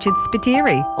for Richard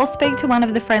Spiteri or speak to one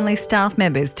of the friendly staff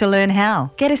members to learn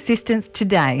how. Get assistance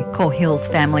today. Call Hills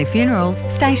Family Funerals,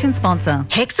 station sponsor.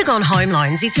 Hexagon Home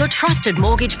Loans is your trusted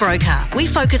mortgage broker. We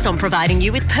focus on providing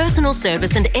you with personal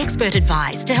service and expert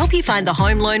advice to help you find the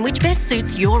home loan which best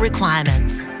suits your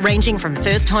requirements. Ranging from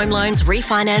first home loans,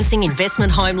 refinancing,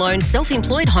 investment home loans,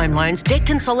 self-employed home loans, debt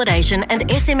consolidation and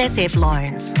SMSF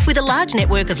loans. With a large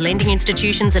network of lending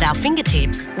institutions at our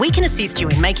fingertips, we can assist you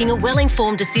in making a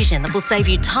well-informed decision that will save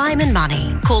you time and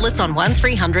money. Call us on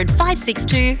 1300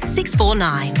 562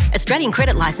 649. Australian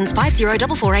Credit Licence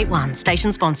 504481.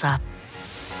 Station sponsor.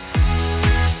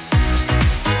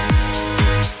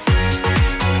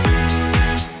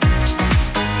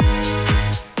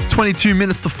 It's 22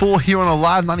 minutes to 4 here on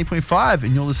Alive 90.5,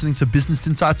 and you're listening to Business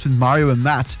Insights with Mario and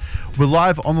Matt. We're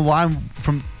live on the line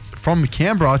from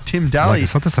Canberra, Tim Daly. Like,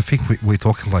 sometimes I think we're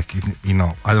talking like,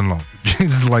 I don't know,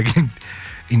 it's like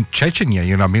in Chechnya,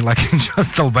 you know what I mean? Like in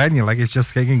just Albania, like it's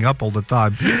just hanging up all the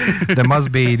time. There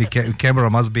must be, Canberra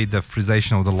must be the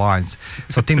frisation of the lines.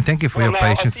 So Tim, thank you for your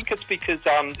patience. I think it's because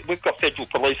we've got federal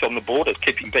police on the border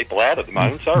keeping people out at the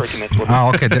moment, so I reckon that's what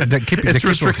okay.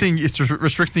 It's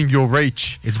restricting your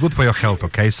reach. It's good for your health,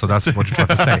 okay? So that's what you're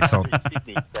trying to say. So,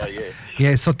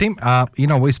 yeah, so Tim,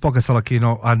 we spoke as like,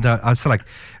 and I said like,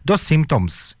 those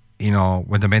symptoms,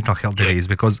 when the mental health it is,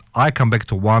 because I come back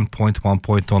to one point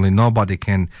only. Nobody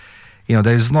can, there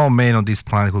is no man on this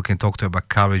planet who can talk to you about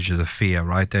courage or the fear,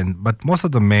 right? But most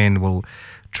of the men will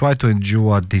try to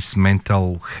endure this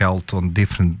mental health on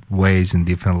different ways, in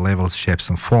different levels, shapes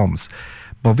and forms.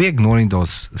 But we're ignoring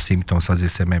those symptoms, as you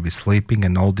said, maybe sleeping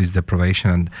and all this deprivation.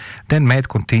 And then Matt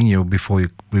continue before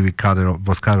we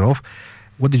was cut off.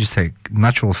 What did you say?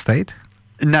 Natural state?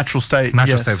 Natural state,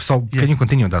 Natural yes. state. So can you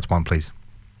continue that one, please?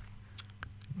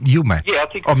 You, Matt. Yeah, I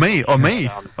think. Me.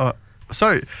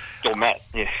 Sorry. Or Matt.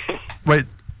 Yeah. Wait.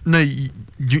 No. You.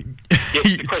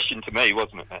 Yes, the question to me,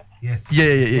 wasn't it, Matt? Yes. Yeah.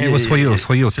 It was for you. It was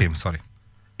for you, Tim. Sorry.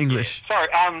 English. Yeah,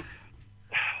 sorry.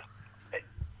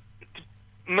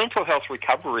 Mental health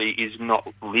recovery is not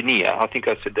linear. I think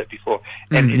I said that before.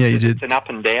 And you did. It's an up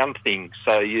and down thing.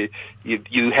 So you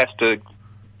have to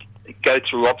go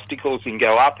through obstacles and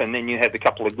go up, and then you have a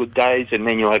couple of good days, and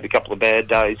then you'll have a couple of bad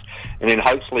days, and then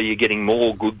hopefully you're getting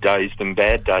more good days than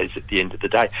bad days at the end of the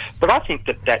day. But I think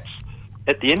that's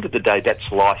at the end of the day, that's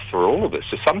life for all of us.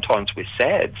 So sometimes we're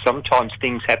sad. Sometimes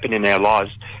things happen in our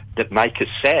lives that make us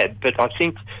sad. But I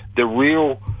think the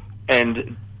real,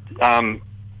 and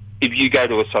if you go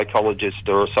to a psychologist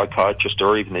or a psychiatrist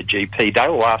or even a GP, they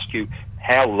will ask you,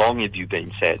 how long have you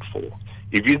been sad for?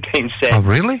 If you've been sad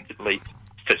really?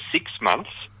 For 6 months,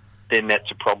 then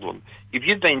that's a problem. If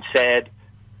you've been sad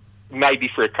maybe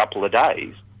for a couple of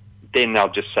days, then they'll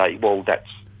just say, well, that's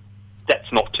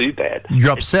not too bad.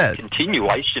 You're upset. It's a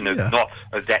continuation of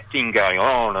that thing going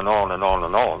on and on and on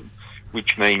and on,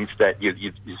 which means that you're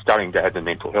starting to have a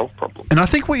mental health problem. And I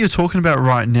think what you're talking about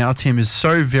right now, Tim, is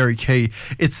so very key.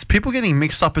 It's people getting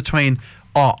mixed up between,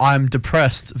 I'm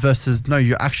depressed versus, no,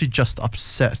 you're actually just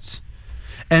upset.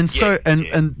 And so,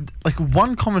 and like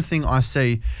one common thing I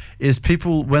see is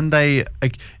people, when they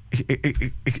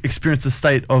experience a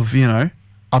state of,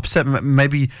 upset,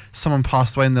 maybe someone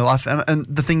passed away in their life, and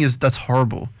the thing is, that's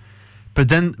horrible. But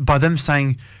then by them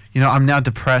saying, I'm now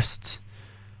depressed,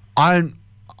 I'm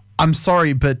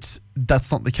sorry, but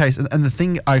that's not the case. And the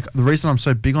thing, the reason I'm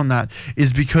so big on that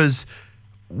is because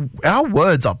our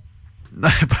words are,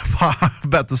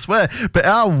 about to swear, but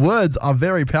our words are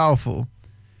very powerful.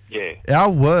 Yeah. Our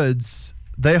words,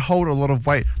 they hold a lot of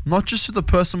weight, not just to the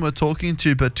person we're talking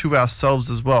to, but to ourselves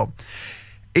as well.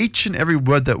 Each and every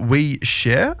word that we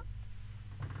share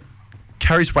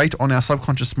carries weight on our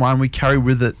subconscious mind. We carry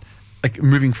with it, like,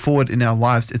 moving forward in our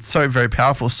lives. It's so very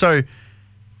powerful. So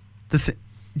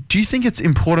do you think it's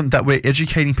important that we're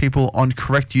educating people on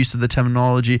correct use of the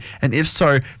terminology? And if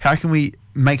so, how can we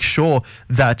make sure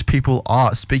that people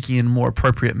are speaking in a more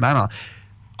appropriate manner?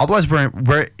 Otherwise,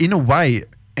 we're in a way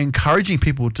encouraging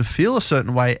people to feel a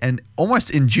certain way and almost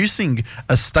inducing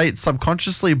a state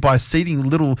subconsciously by seeding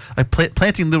little, like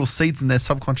planting little seeds in their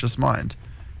subconscious mind.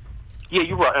 Yeah,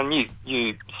 you're right, and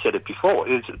you said it before.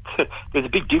 There's a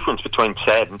big difference between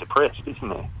sad and depressed, isn't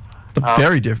there?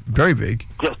 Very big.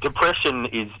 Depression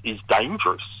is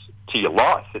dangerous to your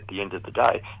life at the end of the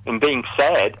day, and being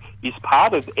sad is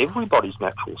part of everybody's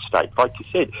natural state. Like you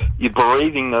said, you're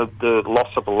bereaving the loss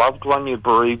of a loved one, you're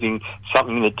bereaving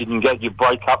something that didn't go, you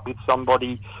break up with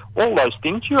somebody, all those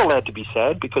things, you're allowed to be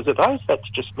sad because of those. That's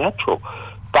just natural.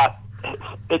 But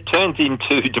it turns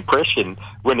into depression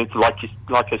when it's like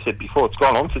I said before, it's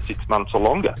gone on for 6 months or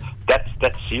longer.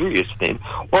 That's serious then.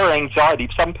 Or anxiety.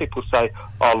 Some people say,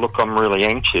 "Oh, look, I'm really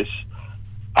anxious."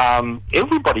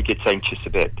 Everybody gets anxious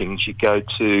about things. You go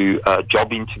to a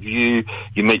job interview,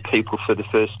 you meet people for the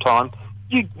first time.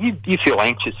 You feel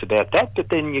anxious about that, but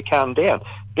then you calm down.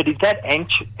 But if that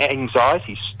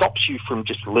anxiety stops you from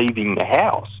just leaving the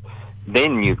house,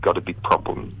 then you've got a big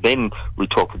problem. Then we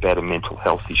talk about a mental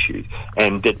health issue.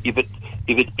 And that if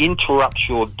it interrupts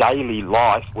your daily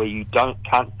life where you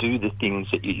can't do the things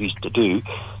that you used to do,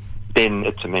 then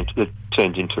it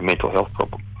turns into a mental health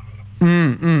problem.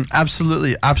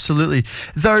 Absolutely.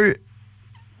 Though,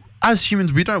 as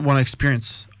humans, we don't want to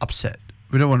experience upset.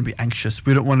 We don't want to be anxious.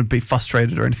 We don't want to be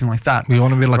frustrated or anything like that. We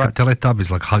want to be like a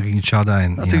Teletubbies, like hugging each other.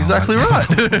 And that's exactly right.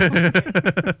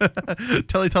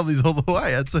 Teletubbies all the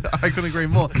way. I couldn't agree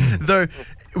more. Though,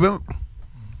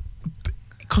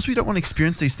 because we don't want to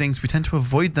experience these things, we tend to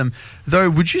avoid them. Though,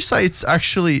 would you say it's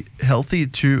actually healthy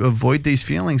to avoid these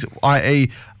feelings,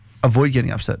 i.e., avoid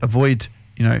getting upset, avoid,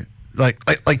 like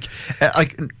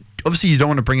obviously you don't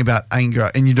want to bring about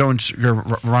anger and you don't want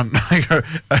to go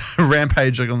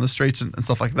rampage like on the streets and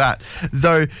stuff like that.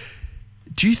 Though,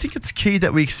 do you think it's key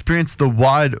that we experience the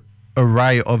wide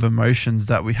array of emotions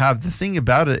that we have? The thing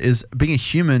about it is, being a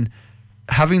human,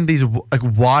 having these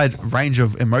wide range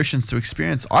of emotions to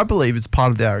experience, I believe it's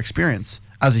part of our experience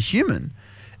as a human.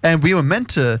 And we were meant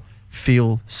to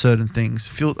feel certain things,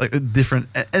 feel like different.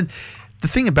 And the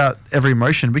thing about every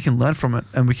emotion, we can learn from it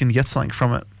and we can get something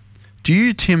from it. Do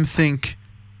you, Tim, think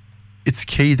it's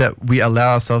key that we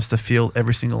allow ourselves to feel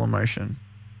every single emotion?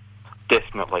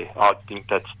 Definitely. I think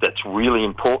that's really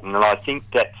important, and I think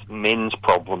that's men's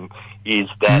problem, is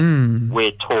that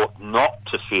we're taught not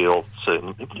to feel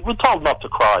certain. We're told not to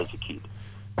cry as a kid.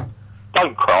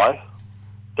 Don't cry.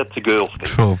 That's a girl's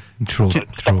thing. True.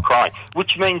 Stop crying,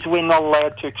 which means we're not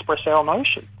allowed to express our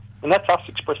emotion, and that's us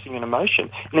expressing an emotion.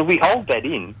 And if we hold that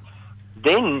in,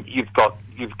 then you've got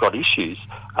issues.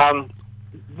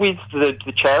 With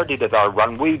the charity that I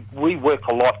run, we work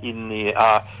a lot in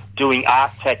the doing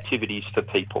arts activities for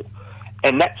people,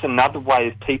 and that's another way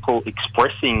of people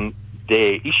expressing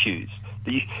their issues.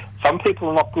 Some people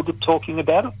are not good at talking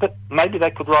about it, but maybe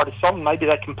they could write a song, maybe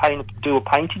they can do a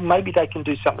painting, maybe they can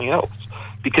do something else,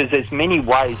 because there's many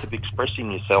ways of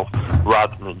expressing yourself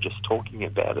rather than just talking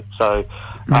about it. So,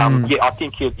 I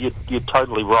think you're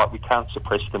totally right. We can't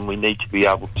suppress them. We need to be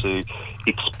able to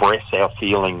express our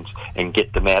feelings and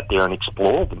get them out there and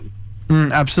explore them.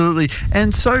 Absolutely.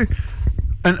 And so,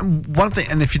 and one thing,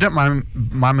 and if you don't mind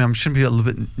me, I'm just going to be a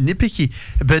little bit nitpicky,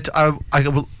 but I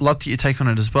would love to get your take on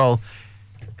it as well.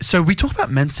 So we talk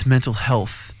about men's mental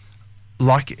health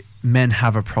like men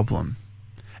have a problem.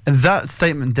 And that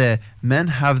statement there, men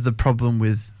have the problem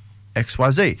with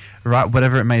XYZ, right?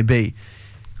 Whatever it may be.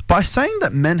 By saying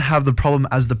that men have the problem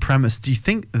as the premise, do you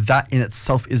think that in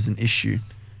itself is an issue?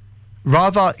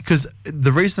 Rather, because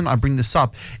the reason I bring this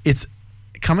up, it's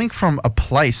coming from a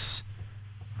place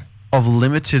of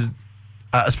limited,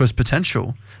 I suppose,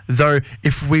 potential. Though,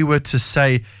 if we were to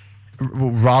say,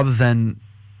 rather than,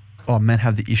 men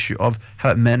have the issue of,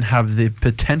 how men have the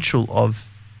potential of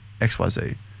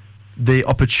XYZ, the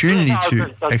opportunity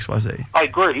to XYZ. I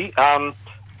agree, and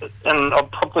I'll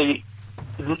probably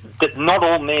that not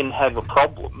all men have a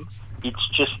problem. It's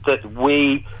just that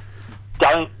we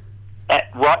don't,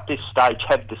 at right this stage,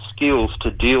 have the skills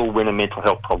to deal when a mental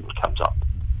health problem comes up.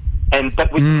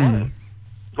 But we can learn.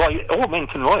 Like, all men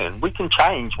can learn. We can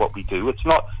change what we do. It's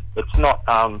not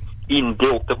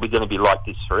inbuilt that we're going to be like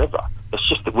this forever. It's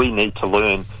just that we need to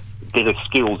learn better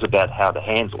skills about how to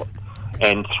handle it.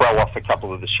 and throw off a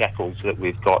couple of the shackles that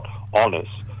we've got on us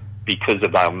because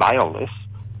of our maleness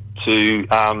to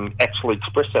actually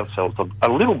express ourselves a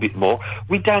little bit more.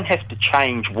 We don't have to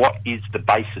change what is the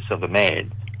basis of a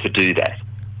man to do that.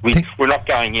 We're not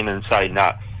going in and saying,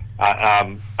 no,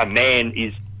 a man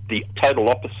is the total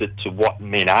opposite to what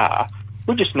men are.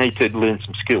 We just need to learn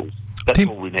some skills. That's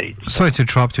all we need. Sorry to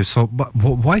interrupt you. So, but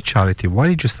why charity? Why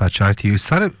did you start charity? You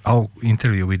started our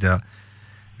interview with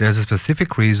there's a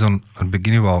specific reason at the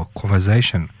beginning of our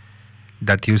conversation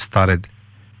that you started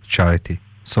charity.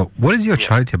 So, what is your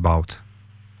charity about?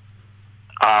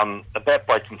 About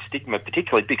breaking stigma,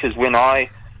 particularly because when I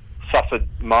suffered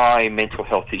my mental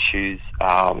health issues...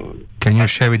 Can you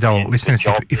share with our listeners,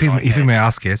 if you may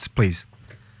ask, yes, please?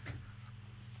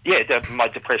 Yeah, my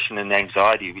depression and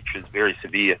anxiety, which was very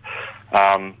severe,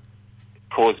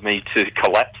 caused me to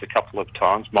collapse a couple of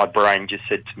times. My brain just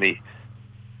said to me,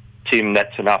 Tim,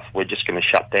 that's enough, we're just going to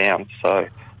shut down. So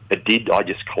it did, I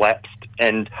just collapsed,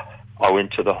 and I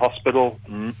went to the hospital,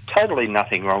 totally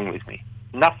nothing wrong with me.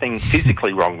 Nothing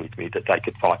physically wrong with me that they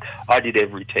could find. I did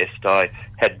every test. I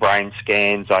had brain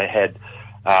scans, I had...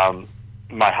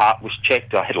 my heart was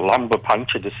checked, I had a lumbar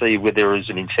puncture to see whether there was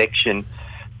an infection.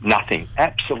 Nothing,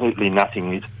 absolutely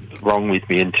nothing wrong with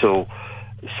me until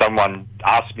someone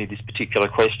asked me this particular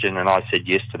question and I said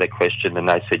yes to that question, and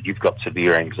they said, you've got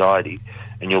severe anxiety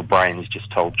and your brain has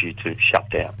just told you to shut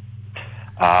down.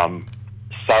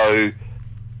 So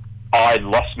I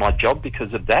lost my job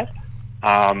because of that,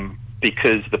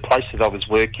 because the place that I was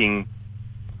working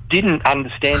didn't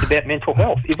understand about mental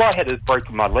health. If I had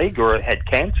broken my leg or had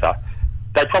cancer,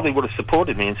 they probably would have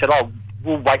supported me and said, oh,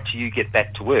 we'll wait till you get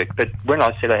back to work. But when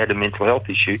I said I had a mental health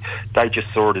issue, they just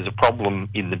saw it as a problem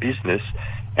in the business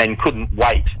and couldn't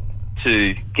wait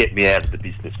to get me out of the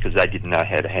business because they didn't know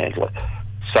how to handle it.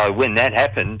 So when that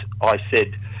happened, I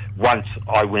said, once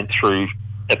I went through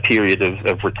a period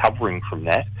of recovering from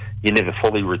that, you never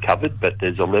fully recovered, but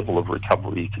there's a level of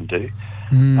recovery you can do.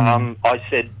 I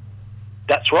said,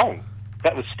 that's wrong.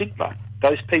 That was stigma.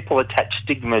 Those people attach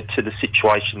stigma to the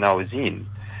situation I was in.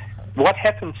 What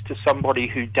happens to somebody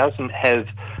who doesn't have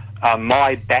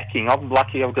my backing? I'm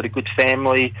lucky, I've got a good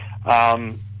family,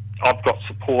 I've got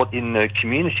support in the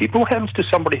community. But what happens to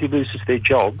somebody who loses their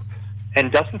job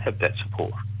and doesn't have that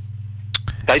support?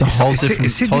 It's a whole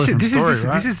different story,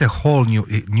 right? This is the whole new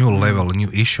level, a new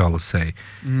issue, I would say.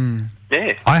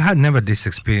 Yeah. I had never this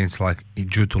experience, like,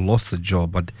 due to lost a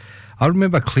job, but I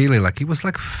remember clearly, like, it was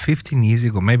like 15 years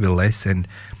ago, maybe less, and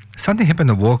something happened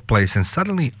in the workplace, and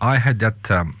suddenly I had that...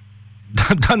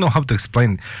 I don't know how to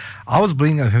explain. I was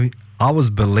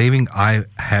believing I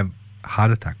have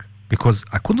heart attack because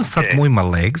I couldn't start moving my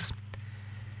legs,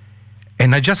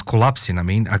 and I just collapsed. You know what I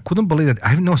mean? I couldn't believe that I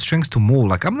have no strength to move.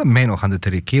 Like, I'm the man of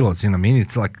 130 kilos. You know what I mean?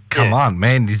 It's like, come on,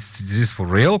 man, this is for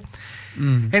real.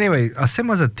 Anyway,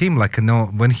 same as a team. Like, you know,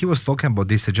 when he was talking about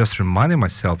this, I just reminded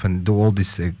myself and do all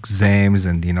these exams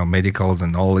and medicals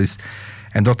and all this.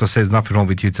 And doctor says nothing wrong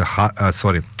with you. It's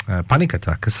a panic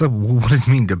attack. So what does it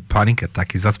mean, the panic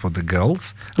attack? Is that for the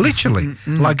girls? Literally.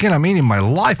 Like, you know, I mean, in my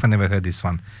life, I never heard this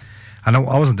one. I know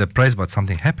I wasn't depressed, but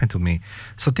something happened to me.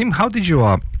 So, Tim, how did you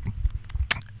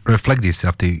reflect this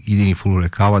after you didn't fully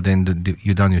recover? Then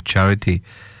you done your charity,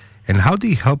 and how do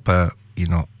you help,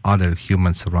 other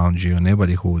humans around you and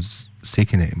everybody who's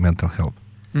seeking mental help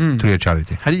through your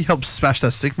charity? How do you help smash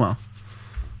that stigma?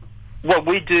 Well,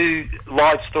 we do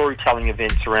live storytelling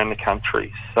events around the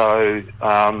country. So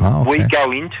we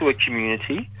go into a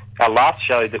community. Our last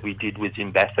show that we did was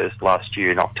in Bathurst last year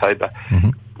in October.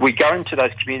 We go into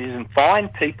those communities and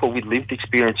find people with lived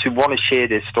experience who want to share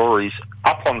their stories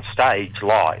up on stage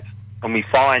live. And we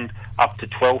find up to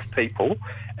 12 people,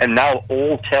 and they'll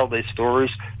all tell their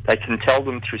stories. They can tell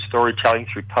them through storytelling,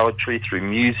 through poetry, through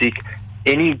music,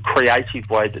 any creative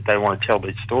way that they want to tell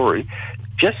their story,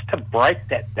 just to break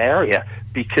that barrier.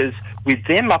 Because with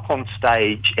them up on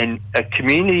stage and a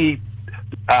community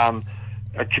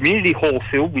hall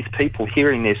filled with people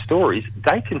hearing their stories,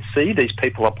 they can see these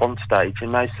people up on stage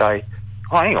and they say,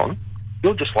 oh, hang on,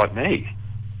 you're just like me,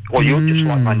 or you're just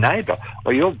like my neighbour,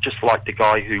 or you're just like the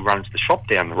guy who runs the shop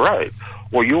down the road,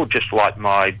 or you're just like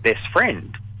my best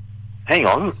friend. Hang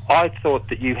on, I thought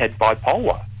that you had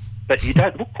bipolar, but you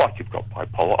don't look like you've got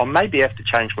bipolar. I maybe have to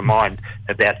change my mind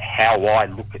about how I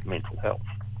look at mental health.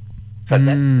 So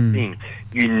that's the thing.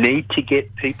 You need to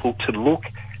get people to look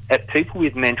at people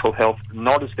with mental health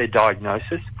not as their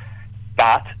diagnosis,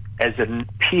 but as a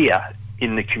peer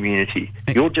in the community.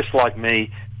 You're just like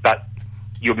me, but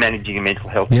you're managing a mental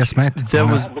health issue. Mate. I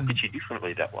look at you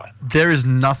differently that way. There is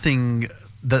nothing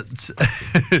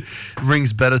that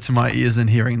rings better to my ears than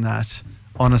hearing that,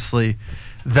 honestly.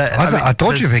 I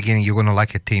told you in the beginning you're gonna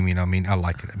like a team. You know, you're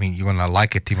gonna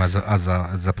like a team as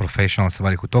a professional,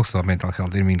 somebody who talks about mental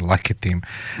health. I mean, like a team.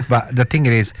 But the thing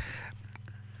is,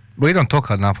 we don't talk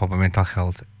enough about mental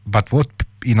health. But what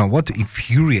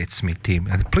infuriates me, Tim,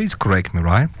 and please correct me,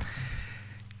 right?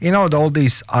 All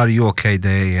these "Are you okay?"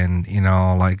 day, and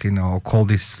call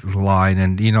this line,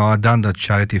 and I done the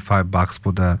charity $5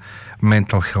 for the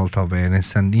mental health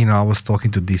awareness, and I was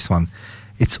talking to this one.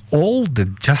 It's all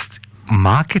just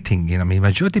marketing.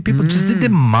 Majority of people just did the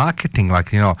marketing, I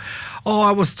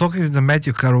was talking to the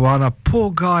Matthew Caruana,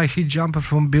 poor guy, he jumped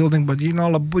from building, but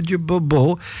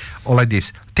all like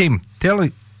this. Tim, tell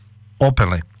me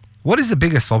openly, what is the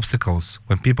biggest obstacles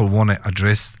when people want to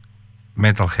address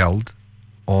mental health,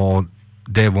 or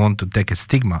they want to take a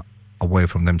stigma away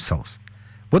from themselves?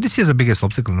 What do you see as the biggest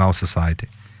obstacle in our society?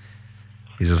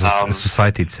 Is it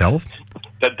society itself?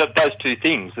 Those two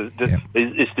things is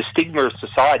the stigma of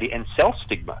society and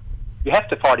self-stigma. You have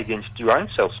to fight against your own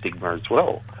self-stigma as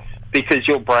well, because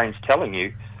your brain's telling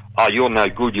you, "Oh, you're no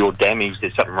good, you're damaged,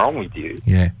 there's something wrong with you."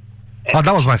 Yeah.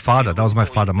 That was my father.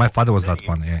 My father was that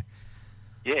one. Yeah.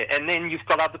 Yeah, and then you've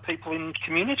got other people in the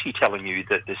community telling you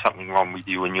that there's something wrong with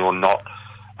you and you're not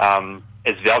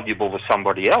as valuable as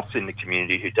somebody else in the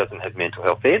community who doesn't have mental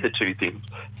health. They're the two things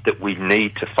that we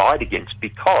need to fight against,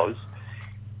 because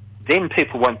then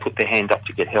people won't put their hand up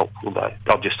to get help, will they?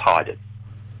 They'll just hide it.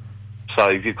 So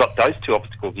if you've got those two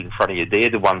obstacles in front of you, they're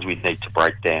the ones we need to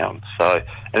break down. And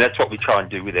that's what we try and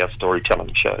do with our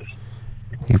storytelling shows.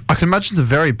 I can imagine it's a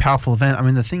very powerful event. I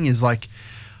mean, the thing is,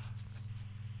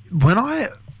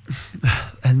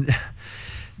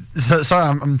 sorry,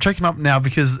 I'm checking up now,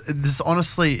 because this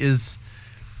honestly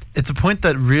it's a point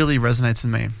that really resonates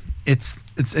in me. It's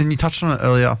and you touched on it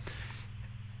earlier,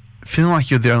 feeling like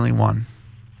you're the only one.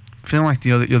 Feeling like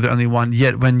you're the only one,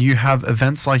 yet when you have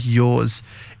events like yours,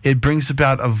 it brings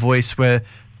about a voice where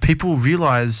people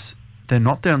realize they're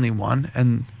not the only one,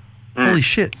 and holy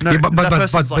shit, no,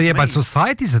 but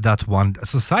society is that one.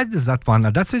 Society is that one,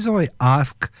 and that's the reason why I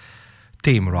ask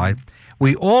Tim, right?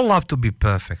 We all love to be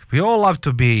perfect. We all love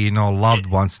to be, loved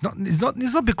ones. It's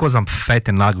not because I'm fat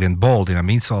and ugly and bald.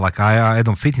 So I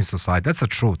don't fit in society. That's the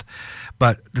truth.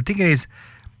 But the thing is,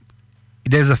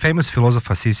 there's a famous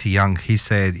philosopher, C.C. Young. He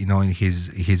said, in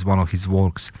his one of his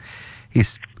works,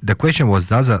 the question was,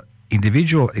 does an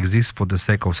individual exist for the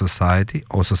sake of society,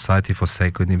 or society for the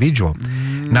sake of individual?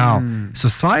 Now,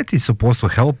 society is supposed to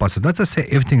help us. So that's to say,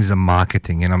 everything is a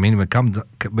marketing. When it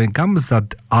comes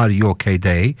that "Are you okay?"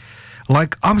 day,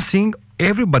 I'm seeing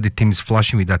everybody, teams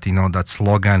flashing with that, that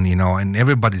slogan, and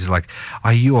everybody's like,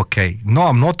 "Are you okay?" No,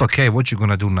 I'm not okay. What you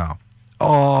gonna do now?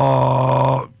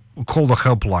 Oh, call the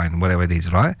helpline, whatever it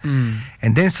is, right?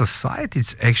 And then society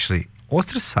actually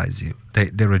ostracize you.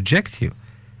 They reject you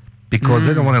because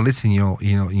they don't want to listen.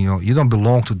 You don't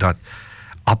belong to that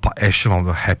upper echelon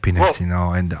of happiness.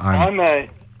 And I'm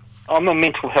a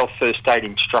mental health first aid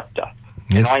instructor.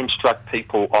 Yes. And I instruct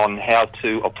people on how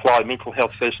to apply mental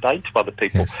health first aid to other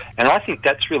people. Yes. And I think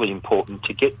that's really important,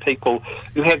 to get people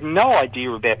who have no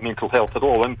idea about mental health at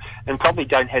all, and probably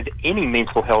don't have any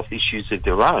mental health issues of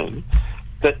their own,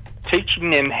 but teaching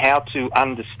them how to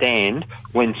understand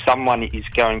when someone is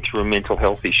going through a mental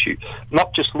health issue.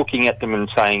 Not just looking at them and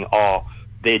saying, "Oh,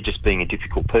 they're just being a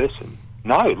difficult person."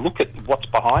 No, look at what's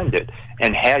behind it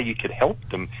and how you could help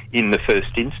them in the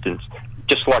first instance.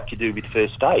 Just like you do with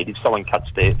first aid. If someone cuts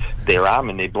their arm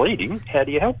and they're bleeding, how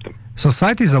do you help them?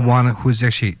 Society is the one who's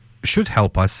actually should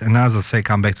help us. And as I say,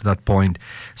 come back to that point,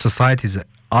 society is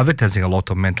advertising a lot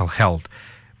of mental health.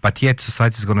 But yet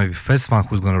society is going to be the first one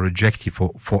who's going to reject you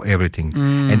for everything.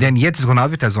 And then yet it's going to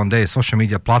advertise on their social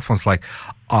media platforms like,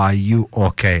 "Are you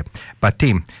okay?" But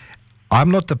Tim,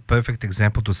 I'm not a perfect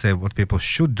example to say what people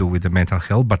should do with the mental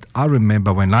health, but I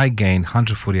remember when I gained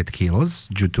 148 kilos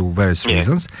due to various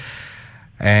reasons,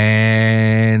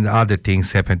 and other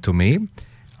things happened to me,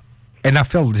 and I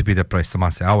felt a little bit depressed. I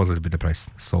must say, I was a little bit depressed.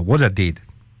 So what I did,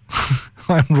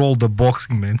 I enrolled the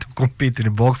boxing, man, to compete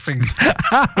in boxing.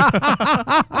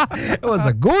 It was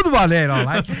a good one,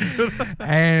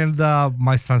 And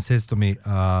my son says to me,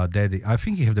 "Daddy, I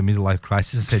think you have the midlife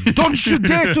crisis." I said, "Don't you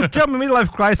dare to tell me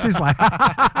midlife crisis!"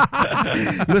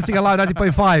 You're listening Alive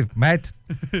 90.5, Matt.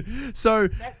 So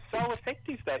that's so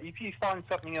effective, though. If you find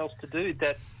something else to do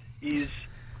that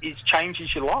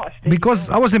changes your life. Because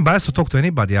I was embarrassed to talk to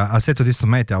anybody. I said to this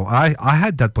mate, I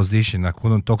had that position. I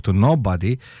couldn't talk to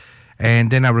nobody.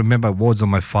 And then I remember words of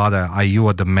my father, "Are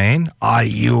you the man? Are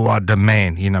you the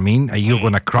man?" You know what I mean? "Are you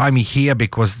going to cry me here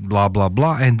because blah, blah,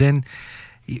 blah?" And then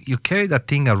you carry that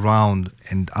thing around.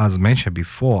 And as mentioned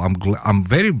before, I'm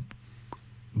very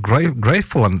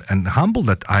grateful and humble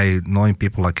that I knowing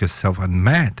people like yourself and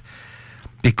Matt,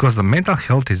 because the mental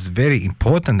health is very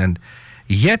important, and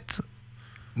yet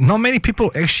not many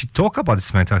people actually talk about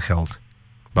this mental health.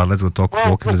 But let's go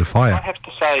walk into the fire. I have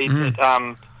to say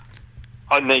that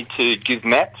I need to give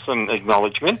Matt some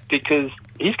acknowledgement because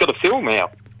he's got a film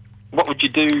out. What would you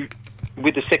do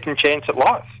with a second chance at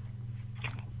life?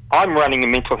 I'm running a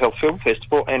mental health film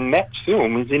festival, and Matt's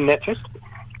film is in that festival.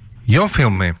 Your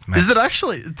film, man. Is it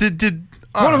actually? Did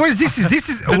what is this? This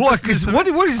is look.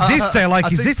 What is this?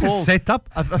 Like, is this a setup?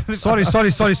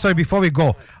 Sorry. Before we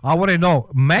go, I want to know.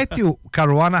 Matthew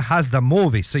Caruana has the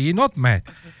movie, so you're not Matt.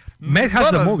 Matt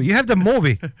has the movie. You have the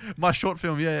movie. My short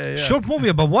film, yeah. Short movie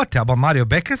about what? About Mario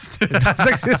Beckes? The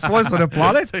sexiest voice on the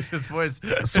planet? Sexiest voice.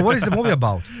 So what is the movie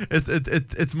about?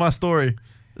 It's my story.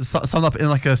 Summed up in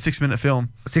like a 6-minute film.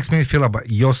 6-minute film about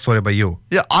your story about you.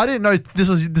 Yeah, I didn't know this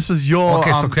was your.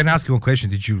 Okay, so can I ask you one question?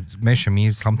 Did you mention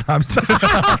me sometimes?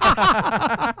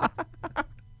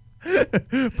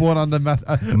 Born under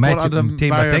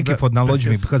Tim, thank you for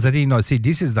acknowledging me, because I didn't know. See,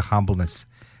 this is the humbleness.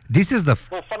 This is the.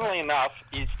 Well, funnily enough,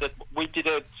 is that we did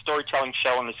a storytelling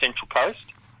show on the Central Coast.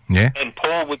 Yeah. And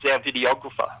Paul was our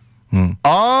videographer.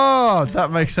 Oh,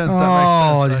 that makes sense.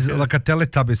 This is like a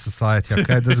Teletubby society.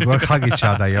 Okay, just go hug each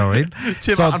other. You know, right?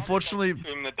 Tim, so, unfortunately,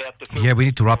 yeah, we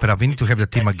need to wrap it up. We need to have the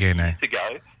team again.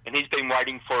 Ago, and he's been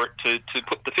waiting for it to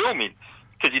put the film in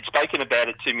because he'd spoken about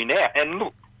it to me now. And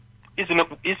look, isn't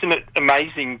it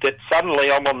amazing that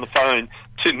suddenly I'm on the phone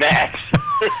to Max?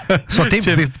 So Tim,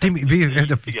 we have 2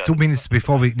 minutes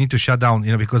before we need to shut down.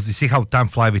 You know, because you see how time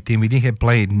flies with Tim. We didn't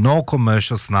play no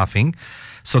commercials, nothing.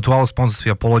 So to our sponsors, we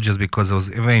apologize because it was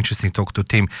very interesting to talk to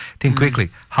Tim. Tim,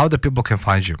 quickly, how the people can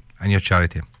find you and your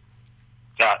charity?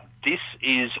 This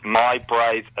is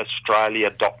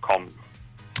mybraveaustralia.com.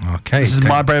 Okay. This is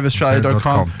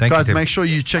mybraveaustralia.com. Guys, Tim. make sure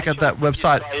you check out that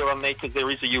website. On there because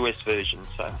there is a US version.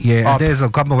 So. Yeah, and there's a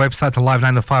couple of website,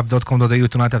 live905.com.au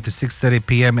tonight after 6:30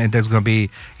 p.m. and there's going to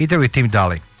be interview with Tim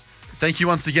Daly. Thank you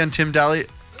once again, Tim Daly.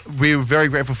 We're very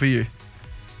grateful for you.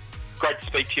 Great to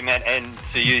speak to you, Matt, and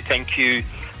to you. Thank you,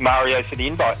 Mario, for the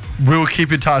invite. We'll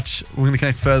keep in touch. We're going to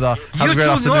connect further. Have You a great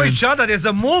two afternoon. know each other. There's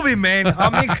a movie, man.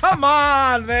 I mean, come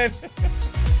on, man.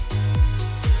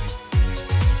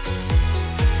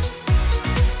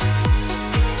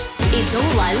 It's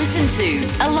all I listen to.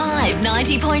 Alive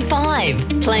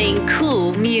 90.5. Playing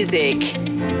cool music.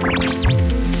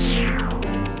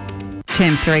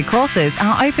 Term 3 courses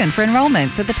are open for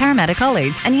enrolments at the Parramatta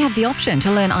College, and you have the option to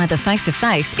learn either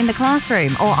face-to-face in the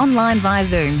classroom or online via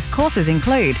Zoom. Courses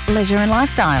include leisure and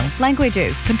lifestyle,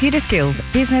 languages, computer skills,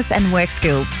 business and work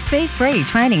skills. Fee-free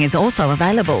training is also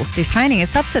available. This training is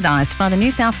subsidised by the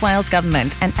New South Wales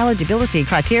Government and eligibility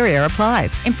criteria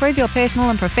applies. Improve your personal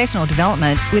and professional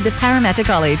development with the Parramatta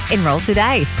College. Enrol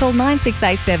today. Call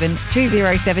 9687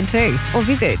 2072 or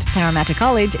visit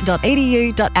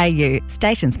parramattacollege.edu.au.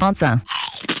 Station sponsor.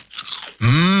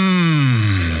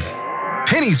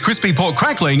 Penny's Crispy Pork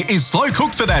Crackling is slow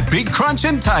cooked for that big crunch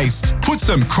and taste. Put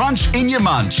some crunch in your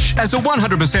munch. As a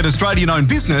 100% Australian-owned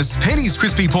business, Penny's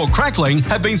Crispy Pork Crackling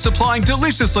have been supplying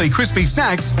deliciously crispy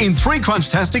snacks in 3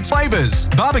 crunch-tastic flavours: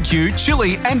 barbecue,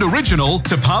 chili and original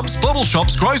to pubs, bottle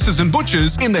shops, grocers and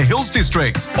butchers in the Hills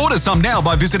District. Order some now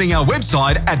by visiting our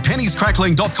website at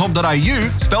pennyscrackling.com.au,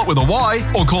 spelt with a Y,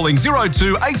 or calling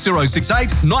 02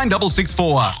 8068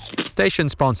 9664. Station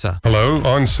sponsor. Hello,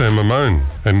 I'm Sam Mamone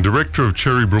and Director of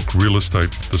Cherrybrook Real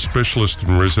Estate, the specialist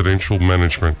in residential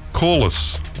management. Call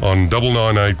us on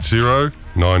 9980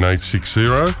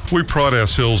 9860. We pride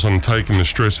ourselves on taking the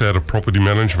stress out of property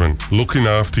management, looking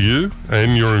after you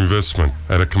and your investment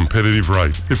at a competitive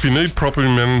rate. If you need property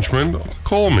management,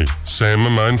 call me, Sam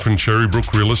Mamone from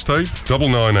Cherrybrook Real Estate,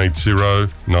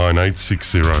 9980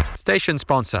 9860. Station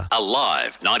sponsor.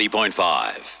 Alive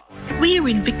 90.5. We're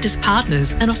Invictus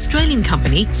Partners, an Australian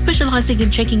company specialising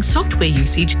in checking software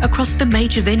usage across the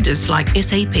major vendors like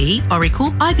SAP,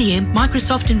 Oracle, IBM,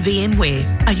 Microsoft and VMware.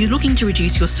 Are you looking to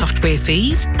reduce your software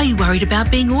fees? Are you worried about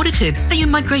being audited? Are you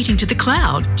migrating to the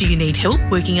cloud? Do you need help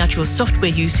working out your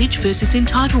software usage versus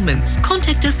entitlements?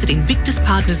 Contact us at Invictus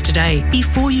Partners today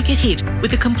before you get hit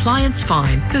with a compliance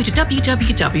fine. Go to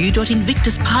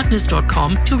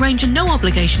www.invictuspartners.com to arrange a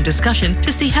no-obligation discussion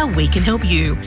to see how we can help you.